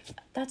 can like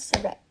that's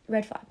a Right.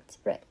 red flag.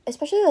 Right.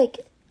 Especially like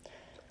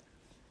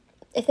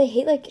if they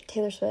hate like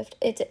Taylor Swift,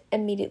 it's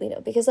immediately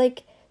no. Because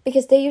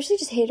they usually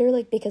just hate her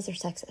like because they're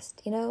sexist,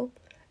 you know?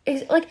 Like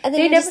And then they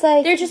you're never just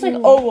like, they're just like,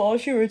 mm. oh well,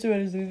 she writes about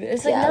it.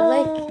 It's like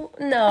Yeah,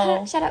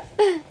 no. Shut up.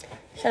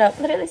 Shut up.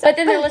 Literally But stop.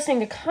 then they're listening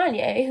to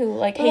Kanye who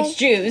like hates Like-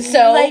 Jews,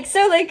 so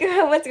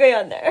what's going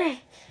on there?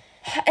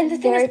 and the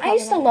thing very is I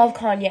used to love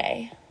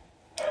Kanye.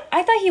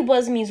 I thought he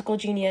was a musical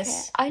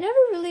genius. I never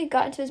really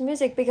got into his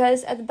music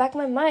because at the back of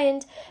my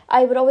mind,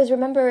 I would always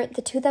remember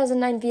the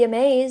 2009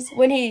 VMAs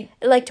When he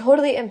like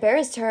totally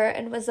embarrassed her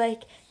and was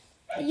like,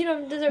 you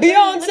don't deserve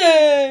Beyonce!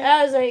 And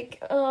I was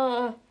like,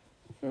 I'm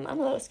a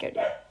little scared.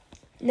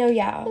 No,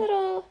 yeah. A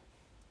little.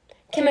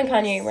 Kim and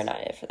Kanye were not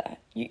it for that.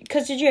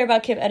 Because did you hear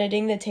about Kim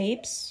editing the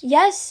tapes?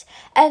 Yes,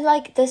 and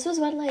like this was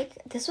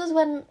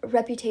when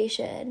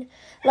Reputation,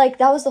 like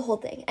that was the whole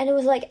thing, and it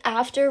was like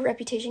after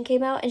Reputation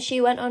came out and she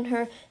went on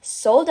her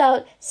sold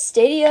out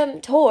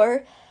stadium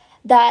tour,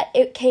 that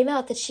it came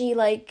out that she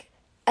like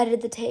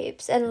edited the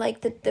tapes and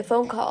like the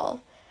phone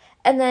call,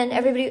 and then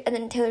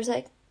Taylor's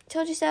like,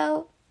 told you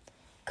so,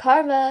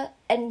 karma,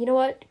 and you know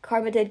what,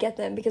 karma did get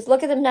them because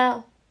look at them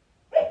now.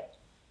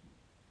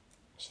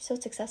 She's so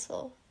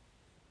successful.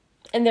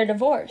 And they're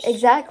divorced.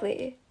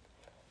 Exactly.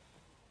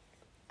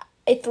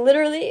 It's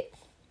literally.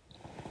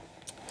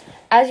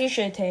 As you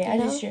should, Tay. As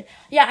know? you should.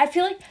 Yeah, I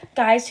feel like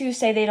guys who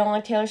say they don't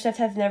like Taylor Swift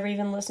have never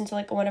even listened to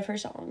like one of her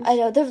songs. I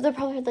know they're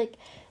probably like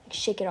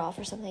Shake It Off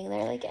or something. And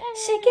they're like,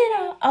 Shake it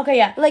out. Okay,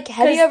 yeah. Like,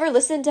 have you 'Cause- ever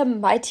listened to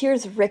My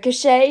Tears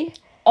Ricochet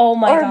Oh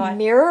my or god.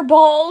 Mirror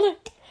Ball?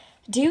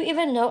 Do you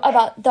even know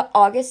about the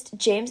August,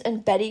 James,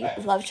 and Betty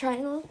love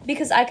triangle?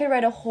 Because I could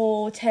write a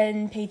whole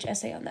 10-page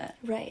essay on that.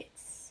 Right.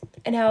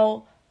 And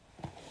how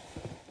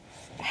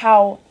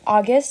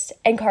August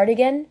and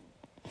Cardigan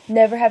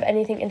never have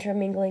anything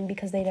intermingling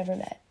because they never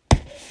met.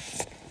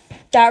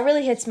 That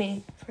really hits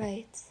me.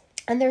 Right.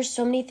 And there's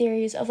so many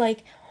theories of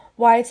like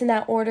why it's in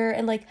that order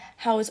and like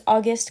how is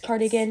August,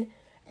 Cardigan,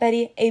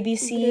 Betty,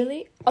 ABC,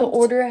 Really? the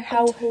order,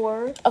 how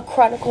Tour. a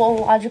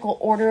chronological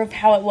order of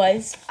how it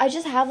was. I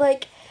just have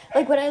like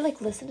when I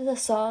like listen to the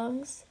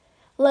songs,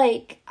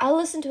 like I'll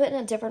listen to it in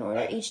a different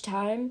order each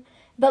time.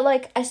 But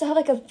like I still have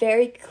like a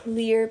very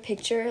clear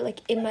picture like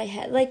in my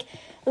head, like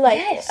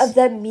Yes. of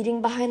them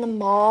meeting behind the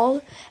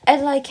mall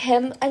and like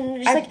him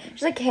and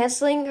just like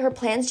canceling her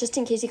plans just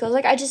in case he goes.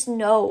 Like I just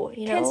know,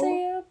 you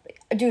know.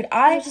 Dude,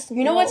 just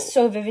you know what's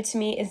know. so vivid to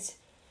me is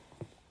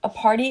a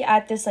party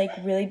at this like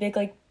really big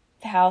like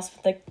house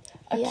with like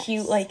a Yes.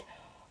 cute like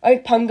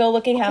pungo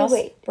looking house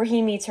wait. where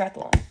he meets her at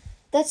the lawn.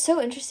 That's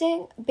so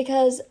interesting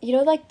because you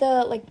know like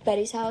the like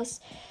Betty's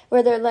house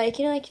where they're like,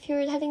 you know, like if you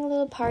were having a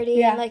little party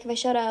Yeah. and like if I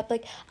showed up,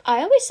 like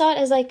I always saw it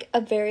as like a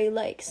very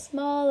like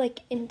small like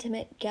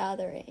intimate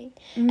gathering.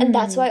 And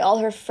that's why all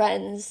her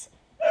friends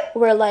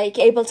were like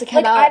able to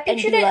come Like, out I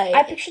pictured and be it- like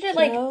I pictured it, you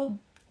like, know?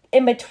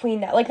 In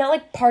between that, like not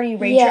like party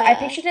rager. Yeah. I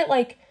pictured it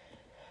like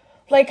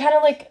kind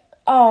of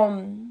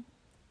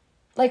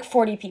like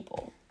 40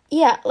 people.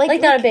 Yeah, like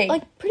not a big-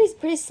 like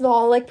pretty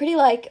small, like pretty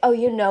like oh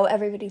you know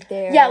everybody's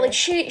there. Yeah, like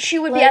she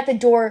would be Like, at the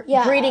door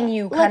yeah, greeting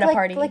you kind of like,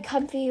 party. like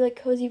comfy, like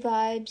cozy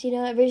vibes. You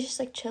know, everybody's just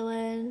like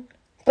chilling.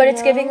 but you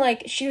it's giving know?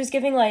 like she was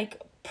giving like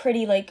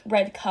pretty like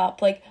red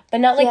cup, like but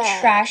not like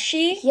Yeah.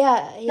 trashy.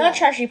 Yeah, Not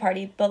trashy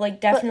party, but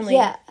like But, definitely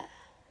yeah,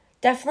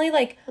 definitely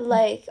like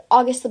like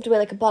August slipped away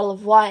like a bottle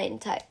of wine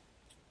type.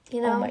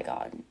 You know? oh my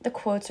god, the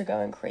quotes are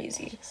going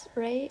crazy.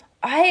 Right?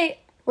 We're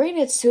We're gonna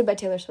get sued by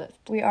Taylor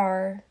Swift. we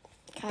are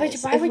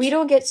Guys, why if would we you-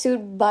 don't get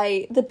sued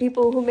by the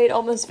people who made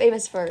Almost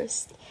Famous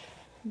first,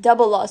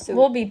 double lawsuit.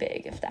 we'll be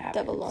big if that happens.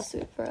 double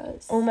lawsuit for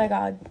us. Oh my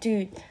god,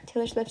 dude.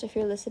 Taylor Swift, if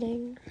you're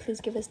listening,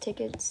 please give us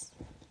tickets.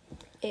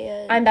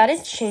 And I'm about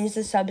to change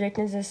the subject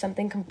into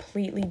something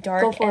completely Go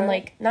dark for and it.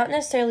 like not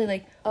necessarily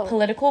like Oh.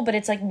 political, but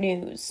it's like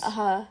news.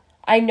 Uh-huh.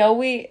 I know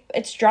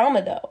it's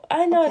drama though.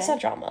 I know it's Okay.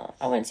 not drama.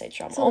 I wouldn't say it's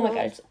drama. So- Oh my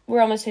god,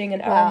 we're almost hitting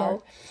an hour Wow.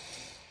 mark.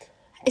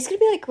 It's gonna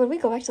be like, when we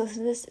go back to listen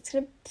to this, it's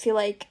gonna feel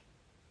like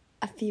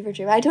a fever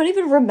dream. I don't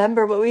even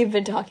remember what we've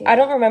been talking about. I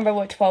don't remember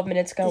what 12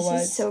 minutes ago This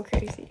was. is so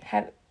crazy.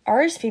 Have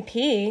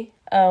RSVP.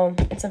 Oh,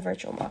 it's a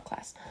virtual mock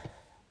class.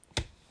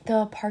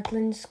 The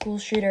Parkland school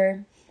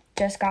shooter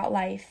just got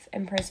life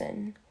in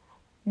prison.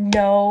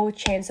 No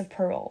chance of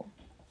parole.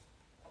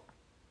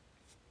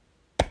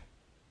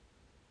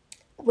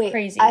 Wait,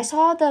 Crazy. I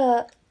saw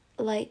the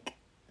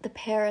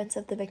parents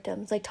of the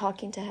victims, like,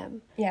 talking to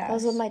him. Yeah. That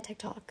was on my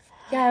TikTok.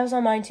 Yeah, it was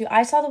on mine too.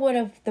 I saw the one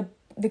of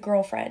the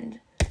girlfriend,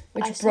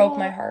 which I broke saw-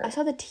 my heart. I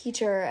saw the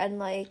teacher and,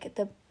 like,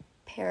 the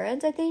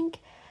parents, I think,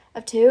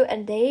 of two,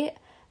 and it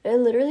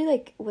literally,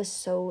 like, was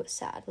so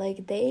sad.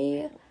 Like,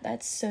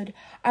 That's so...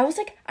 I was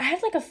like, I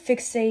had like a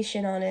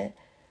fixation on it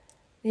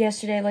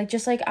yesterday. Like,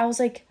 just like, I was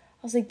like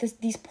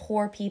these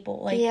poor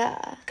people. Like,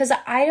 yeah. because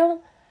I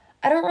don't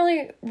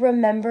really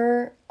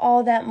remember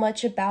all that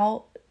much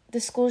about the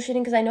school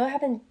shooting, because I know it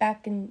happened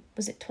back in,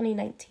 was it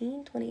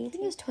 2019, I think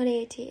it 2018? was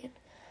 2018.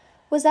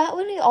 Was that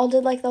when we all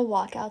did, like, the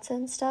walkouts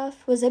and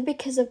stuff? Was it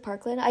because of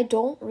Parkland? I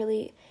don't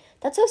really...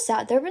 That's so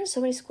sad. There have been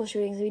so many school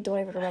shootings and we don't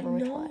even remember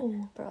which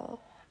one, bro.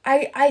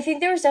 I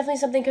think there was definitely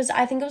something, because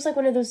I think it was like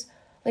one of those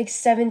like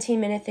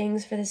 17-minute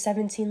things for the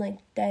 17 like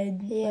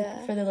dead, Yeah.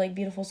 like, for the like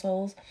beautiful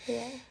souls.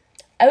 Yeah.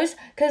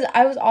 Because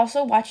I was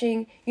also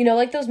watching, you know,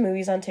 like those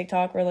movies on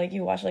TikTok where like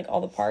you watch like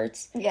all the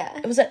parts. Yeah.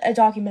 It was a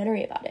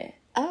documentary about it.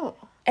 Oh.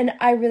 And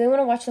I really want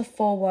to watch the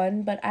full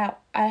one, but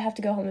I have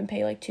to go home and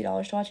pay like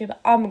 $2 to watch it, but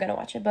I'm gonna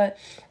watch it. But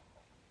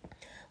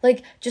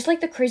like, just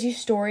like the crazy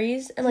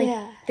stories and like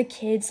Yeah. the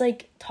kids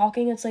like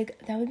talking, it's like,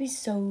 that would be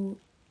so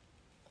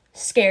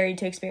scary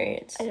to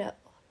experience. I know.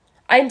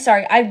 I'm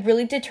sorry, I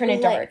really did turn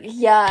it dark.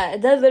 Yeah,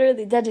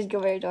 that did go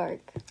very dark.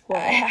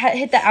 I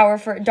hit the hour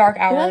for dark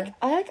hour. And,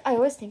 I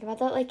always think about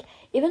that, like,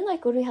 even,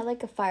 like, when we had,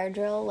 like, a fire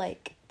drill,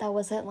 like, that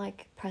wasn't,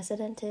 like,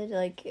 precedented,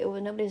 like,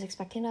 nobody was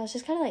expecting it. I was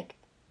just kind of, like,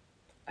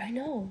 I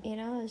know. you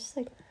know, it was just,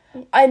 like,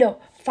 I know.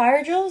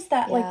 Fire drills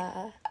that,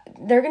 yeah,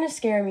 like, they're gonna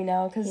scare me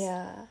now, because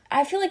yeah.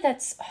 I feel like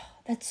that's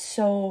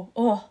so,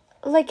 ugh.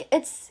 Like,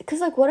 it's, because,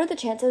 like, what are the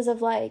chances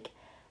of, like,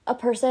 a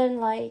person,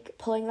 like,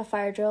 pulling the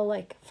fire drill,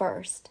 like,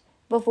 first,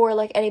 before,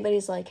 like,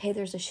 anybody's like, hey,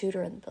 there's a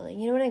shooter in the building,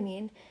 you know what I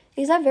mean?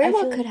 Because that very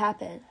well could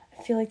happen.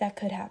 I feel like that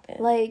could happen.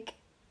 Like,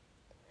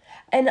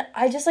 and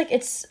I just, like,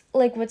 it's,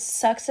 like, what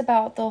sucks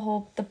about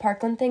the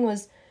Parkland thing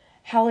was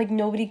how, like,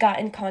 nobody got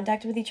in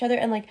contact with each other,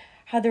 and, like,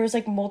 how there was,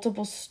 like,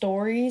 multiple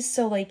stories,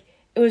 so, like,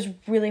 it was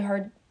really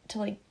hard to,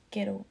 like,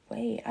 get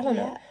away. I don't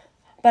know.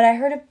 But I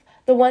heard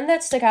the one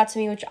that stuck out to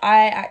me, which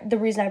the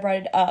reason I brought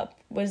it up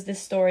was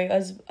this story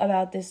was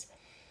about this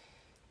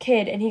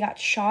kid, and he got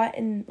shot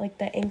in, like,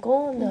 the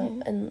ankle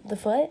and the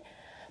foot,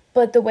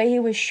 but the way he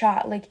was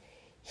shot, like,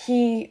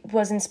 he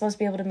wasn't supposed to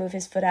be able to move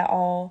his foot at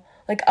all,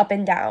 like, up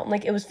and down.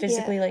 Like, it was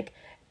physically, like,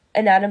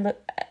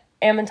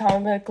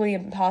 anatomically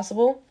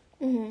impossible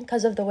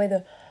because of the way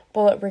the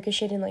bullet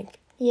ricocheted and, like...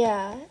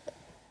 yeah.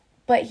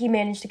 But he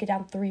managed to get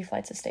down 3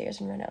 flights of stairs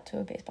and run out to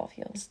a baseball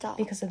field. Stop.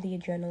 Because of the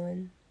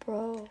adrenaline.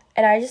 Bro.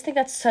 And I just think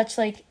that's such,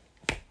 like,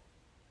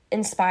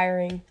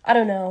 inspiring. I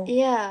don't know.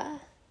 Yeah.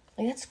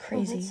 Like, that's Oh,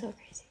 crazy. that's so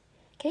crazy.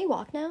 Can you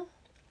walk now?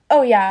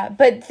 Oh, yeah.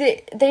 But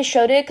they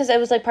showed it because it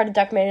was, like, part of the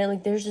documentary.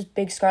 Like, there's this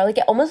big scar. Like,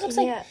 it almost looks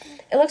like... Yeah.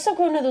 It looks like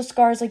one of those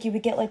scars, like, you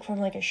would get, like, from,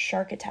 like, a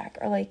shark attack.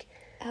 Or, like...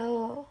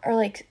 Oh. Or,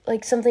 like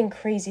something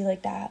crazy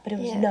like that. But it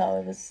was... Yeah. No,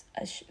 it was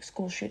a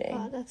school shooting.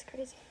 Wow, that's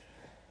crazy.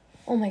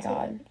 Oh, my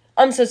God.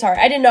 I'm so sorry.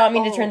 I did not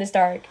mean to turn this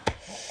dark.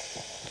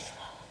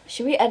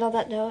 Should we end on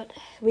that note?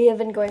 We have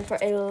been going for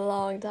a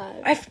long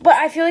time. But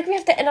I feel like we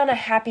have to end on a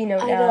happy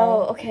note now. I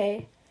know,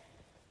 okay.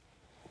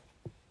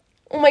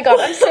 Oh my God,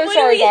 I'm so What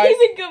sorry, do guys.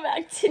 we even go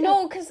back to?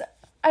 No, because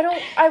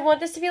I want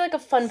this to be like a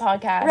fun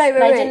podcast. Right,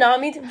 And I right. did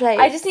not mean to. Right.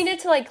 I just needed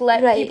to like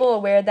let Right. people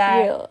aware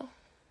that Real.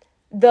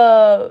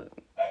 the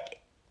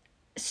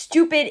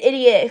stupid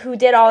idiot who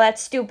did all that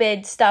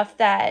stupid stuff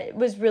that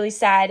was really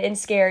sad and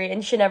scary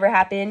and should never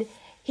happen,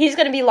 he's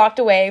going to be locked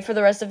away for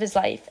the rest of his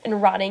life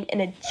and rotting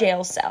in a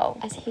jail cell.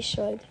 As he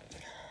should.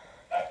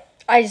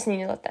 I just need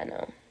to let that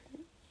know.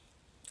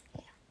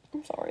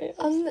 I'm sorry.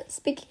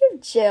 Speaking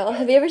of jail,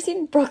 have you ever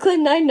seen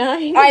Brooklyn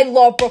Nine-Nine? I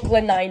love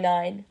Brooklyn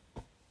Nine-Nine.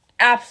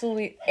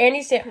 Absolutely.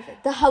 Andy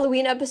The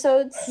Halloween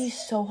episodes? he's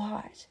so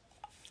hot.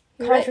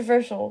 You're right.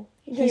 Controversial.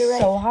 No, He's you're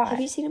right. so hot. Have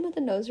you seen him with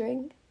a nose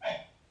ring?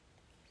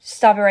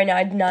 Stop it right now.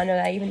 I did not know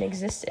that even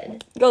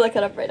existed. Go look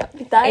it up right now.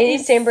 That Andy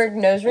is Samberg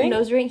nose a ring?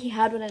 nose ring. He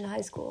had one in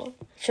high school.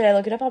 Should I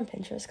look it up on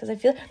Pinterest? Because I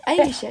feel... I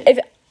think you should. If,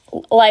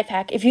 life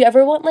hack. If you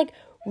ever want, like,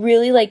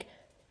 really, like,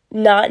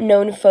 not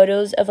known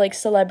photos of, like,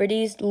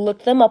 celebrities,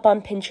 look them up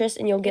on Pinterest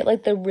and you'll get,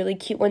 like, the really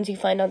cute ones you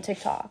find on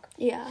TikTok.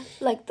 Yeah,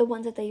 like the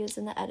ones that they use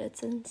in the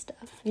edits and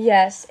stuff.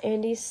 Yes,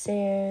 Andy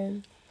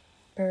Samberg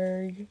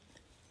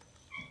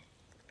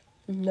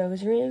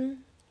nose ring.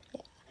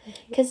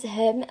 Because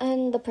him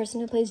and the person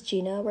who plays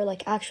Gina were,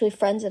 like, actually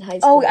friends in high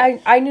school. Oh,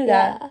 I knew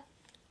that. Yeah.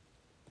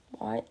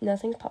 Why?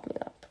 Nothing's popping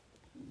up.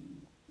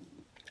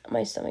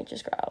 My stomach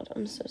just growled.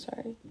 I'm so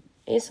sorry.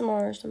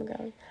 ASMR stomach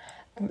growling.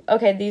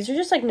 Okay, these are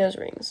just like nose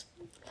rings.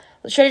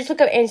 Should I just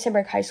look up Andy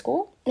Samberg High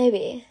School?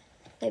 Maybe.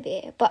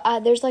 But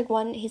there's like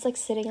one, he's like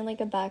sitting in like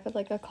the back of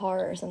like a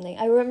car or something.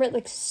 I remember it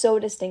like so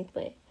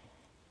distinctly.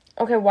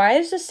 Okay, why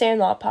is the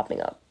Sandlot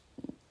popping up?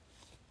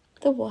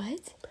 The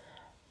what?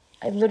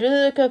 I literally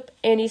look up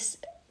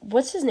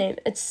what's his name?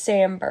 It's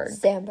Samberg.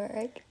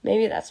 Samberg.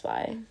 Maybe that's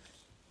why.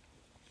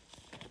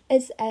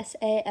 It's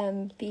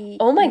SAMB.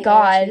 Oh my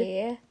god.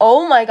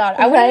 Oh my god.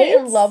 I Right?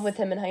 was in love with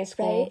him in high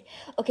school. Right?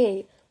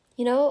 Okay,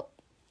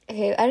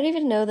 I don't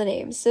even know the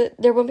names, so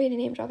there won't be any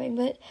name dropping,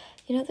 but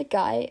you know the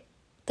guy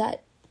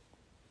that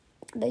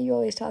you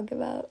always talk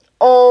about?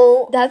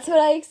 Oh. That's what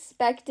I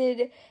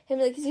expected him,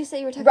 like, because you said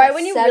you were talking Right about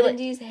when you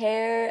 70s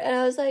hair, and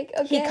I was like,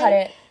 okay. He cut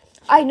it.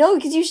 I know,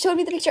 because you showed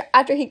me the picture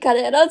after he cut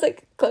it, and I was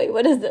like, Chloe,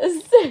 what is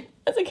this? I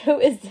was like, who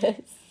is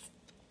this?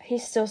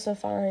 He's still so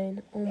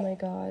fine. Oh my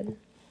god.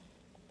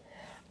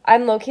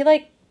 I'm low-key,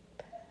 like,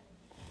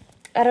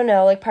 I don't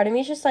know, like, part of me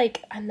is just,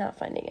 like, I'm not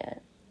finding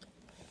it.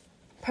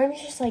 Part of me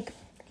is just, like,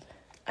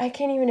 I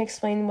can't even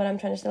explain what I'm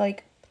trying to say.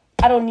 Like,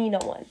 I don't need no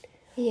one.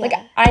 Yeah. Like,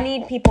 I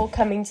need people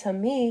coming to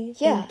me.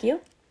 Yeah. Thank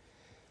you.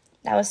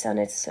 That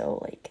sounded so,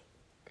 like,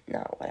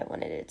 not what I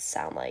wanted it to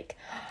sound like.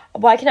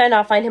 Why can I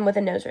not find him with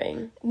a nose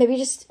ring?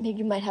 Maybe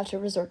you might have to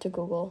resort to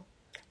Google.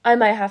 I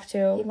might have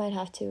You to. might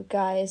have to.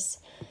 Guys,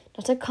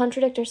 not to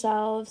contradict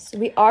ourselves.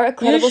 We are a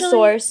credible Usually,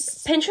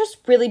 source. Pinterest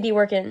really be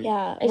working.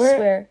 Yeah. I we're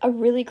swear. a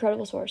really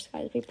credible source,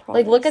 guys. We promise.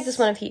 Like, look at this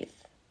one of Heath.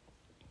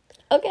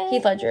 Okay.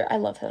 Heath Ledger. I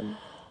love him.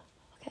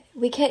 Okay.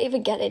 We can't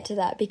even get into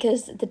that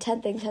because the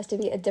 10 things has to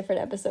be a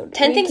different episode.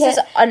 10 We things can't-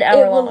 is an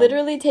hour It will long.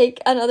 literally take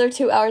another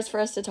 2 hours for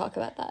us to talk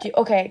about that.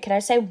 Okay, can I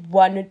say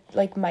one,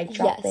 like, mic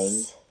drop thing?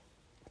 Yes.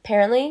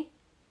 Apparently,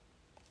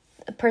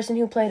 the person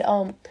who played,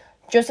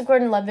 Joseph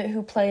Gordon-Levitt,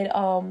 who played,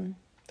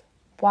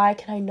 why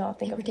can I not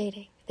think They of were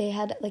dating. They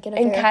had like an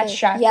and affair. Kat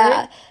Stratford?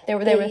 Yeah. They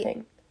were a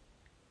thing.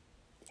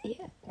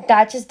 Yeah.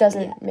 That just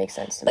doesn't Yeah. make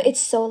sense to me. But it's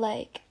so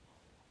like,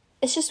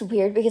 it's just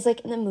weird because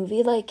like in the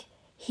movie, like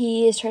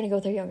he is trying to go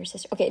with her younger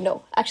sister. Okay,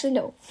 no, actually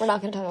no, we're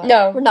not gonna talk about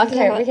No, it. We're not we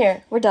gonna can't, talk we about it.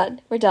 can't.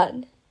 We're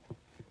done.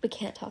 We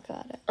can't talk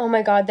about it. Oh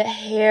my god, the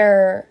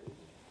hair.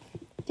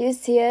 Do you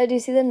see it? Do you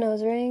see the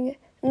nose ring?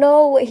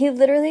 No, he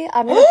literally,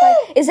 I'm gonna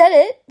find, is that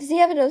it? Does he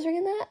have a nose ring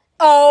in that?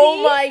 Oh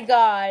See? my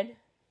god.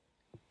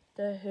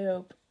 The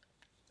hoop.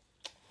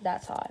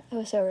 That's hot. That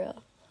was so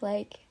real.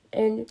 Like,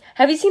 And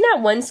have you seen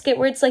that one skit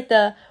where it's like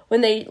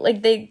when they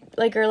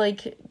are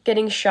like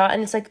getting shot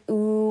and it's like,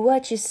 ooh,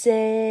 what you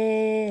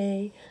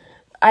say?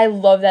 I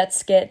love that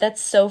skit.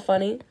 That's so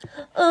funny.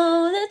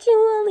 Oh, that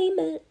you only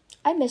meant.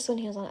 I miss when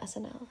he was on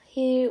SNL.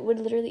 He would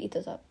literally eat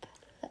those up.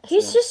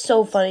 He's SNL just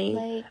so skits. funny.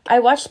 Like, I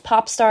watched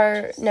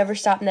Popstar Never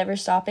Stop Never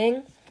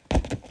Stopping.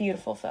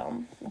 Beautiful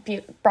film.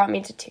 Brought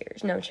me to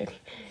tears. No, I'm joking.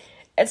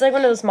 It's like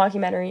one of those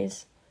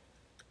mockumentaries.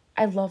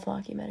 I love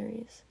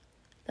mockumentaries.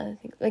 I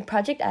think like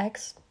Project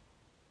X.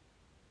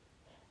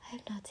 I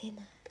have not seen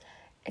that.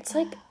 It's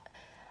like,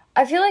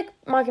 I feel like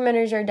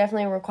mockumentaries are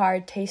definitely a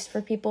required taste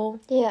for people,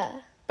 Yeah.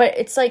 but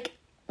it's like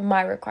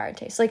my required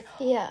taste. Like,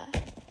 Yeah.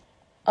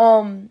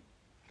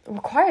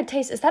 required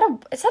taste, is that a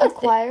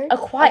Acquired?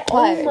 acquired.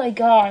 Acquired. Oh my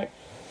god.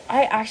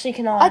 I actually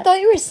cannot. I thought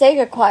you were saying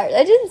acquired.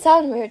 That didn't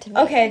sound weird to me.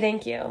 Okay,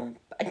 thank you.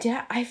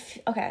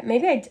 Okay,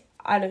 maybe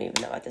I don't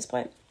even know at this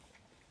point.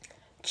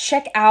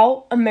 Check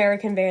out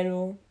American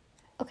Vandal.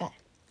 Okay.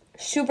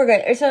 Super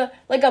good. It's a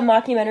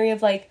mockumentary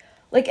of like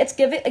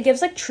it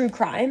gives like true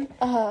crime,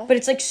 Uh-huh. but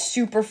it's like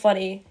super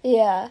funny.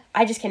 Yeah.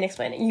 I just can't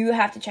explain it. You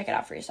have to check it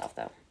out for yourself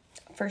though,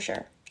 for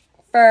sure.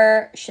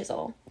 For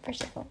shizzle.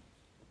 First of all.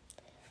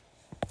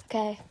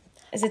 Okay.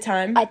 Is it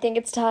time? I think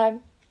it's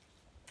time.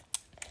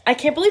 I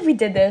can't believe we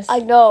did this. I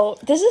know.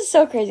 This is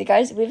so crazy,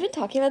 guys. We've been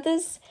talking about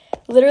this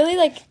literally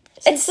like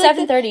It's since, like,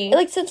 7:30.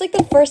 Like since like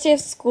the first day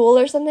of school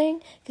or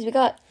something, because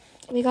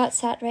we got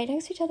sat right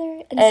next to each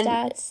other in And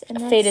stats,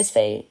 and fate is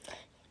fate.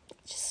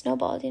 just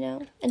snowballed,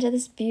 into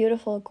this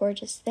beautiful,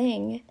 gorgeous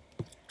thing.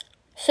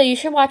 So you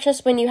should watch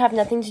us when you have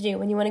nothing to do,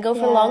 when you want to go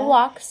for Yeah. long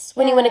walks,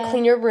 when you want to Yeah.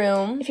 clean your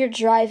room, If you're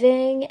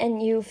driving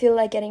and you feel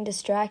like getting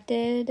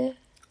distracted,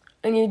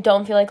 and you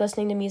don't feel like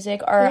listening to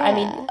music, or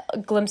Yeah.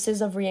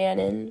 glimpses of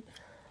Rhiannon.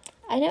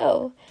 I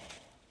know.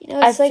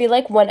 I It's like, feel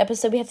like one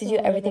episode we have to do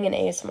so everything in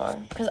rhythm. ASMR,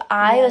 because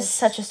I was Yes.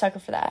 such a sucker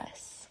for that.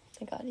 oh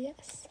my God,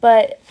 yes.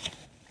 But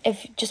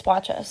if just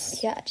watch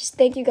us, Yeah, just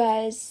thank you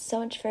guys so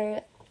much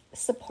for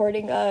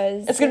supporting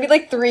us. it's gonna be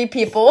like 3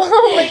 people.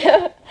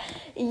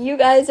 You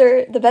guys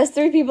are the best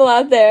 3 people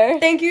out there.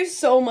 Thank you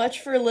so much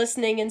for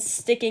listening and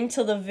sticking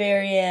till the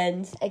very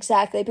end.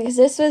 Exactly, because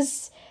this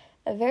was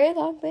a very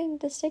long thing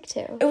to stick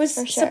to. It was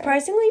for sure.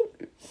 surprisingly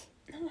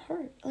not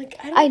hard. Like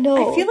I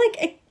know. I feel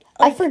like it,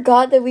 I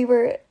forgot that we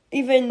were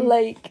even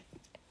like,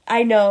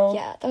 I know.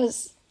 yeah, it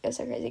was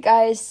so crazy,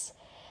 guys.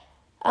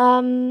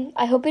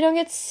 I hope we don't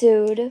get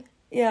sued.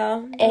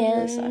 Yeah. That really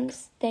And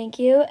sucks. thank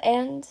you,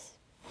 and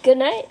good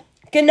night.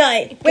 Good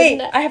night. Wait,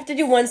 night. I have to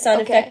do one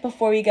sound Okay. effect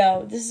before we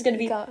go. This is gonna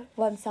We be. got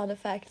one sound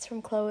effect. It's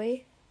from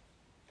Chloe.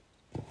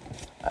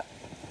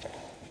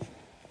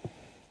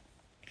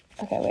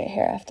 Okay, wait.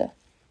 Here I have to.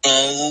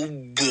 Oh,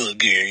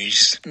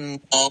 boogers.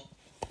 Oh,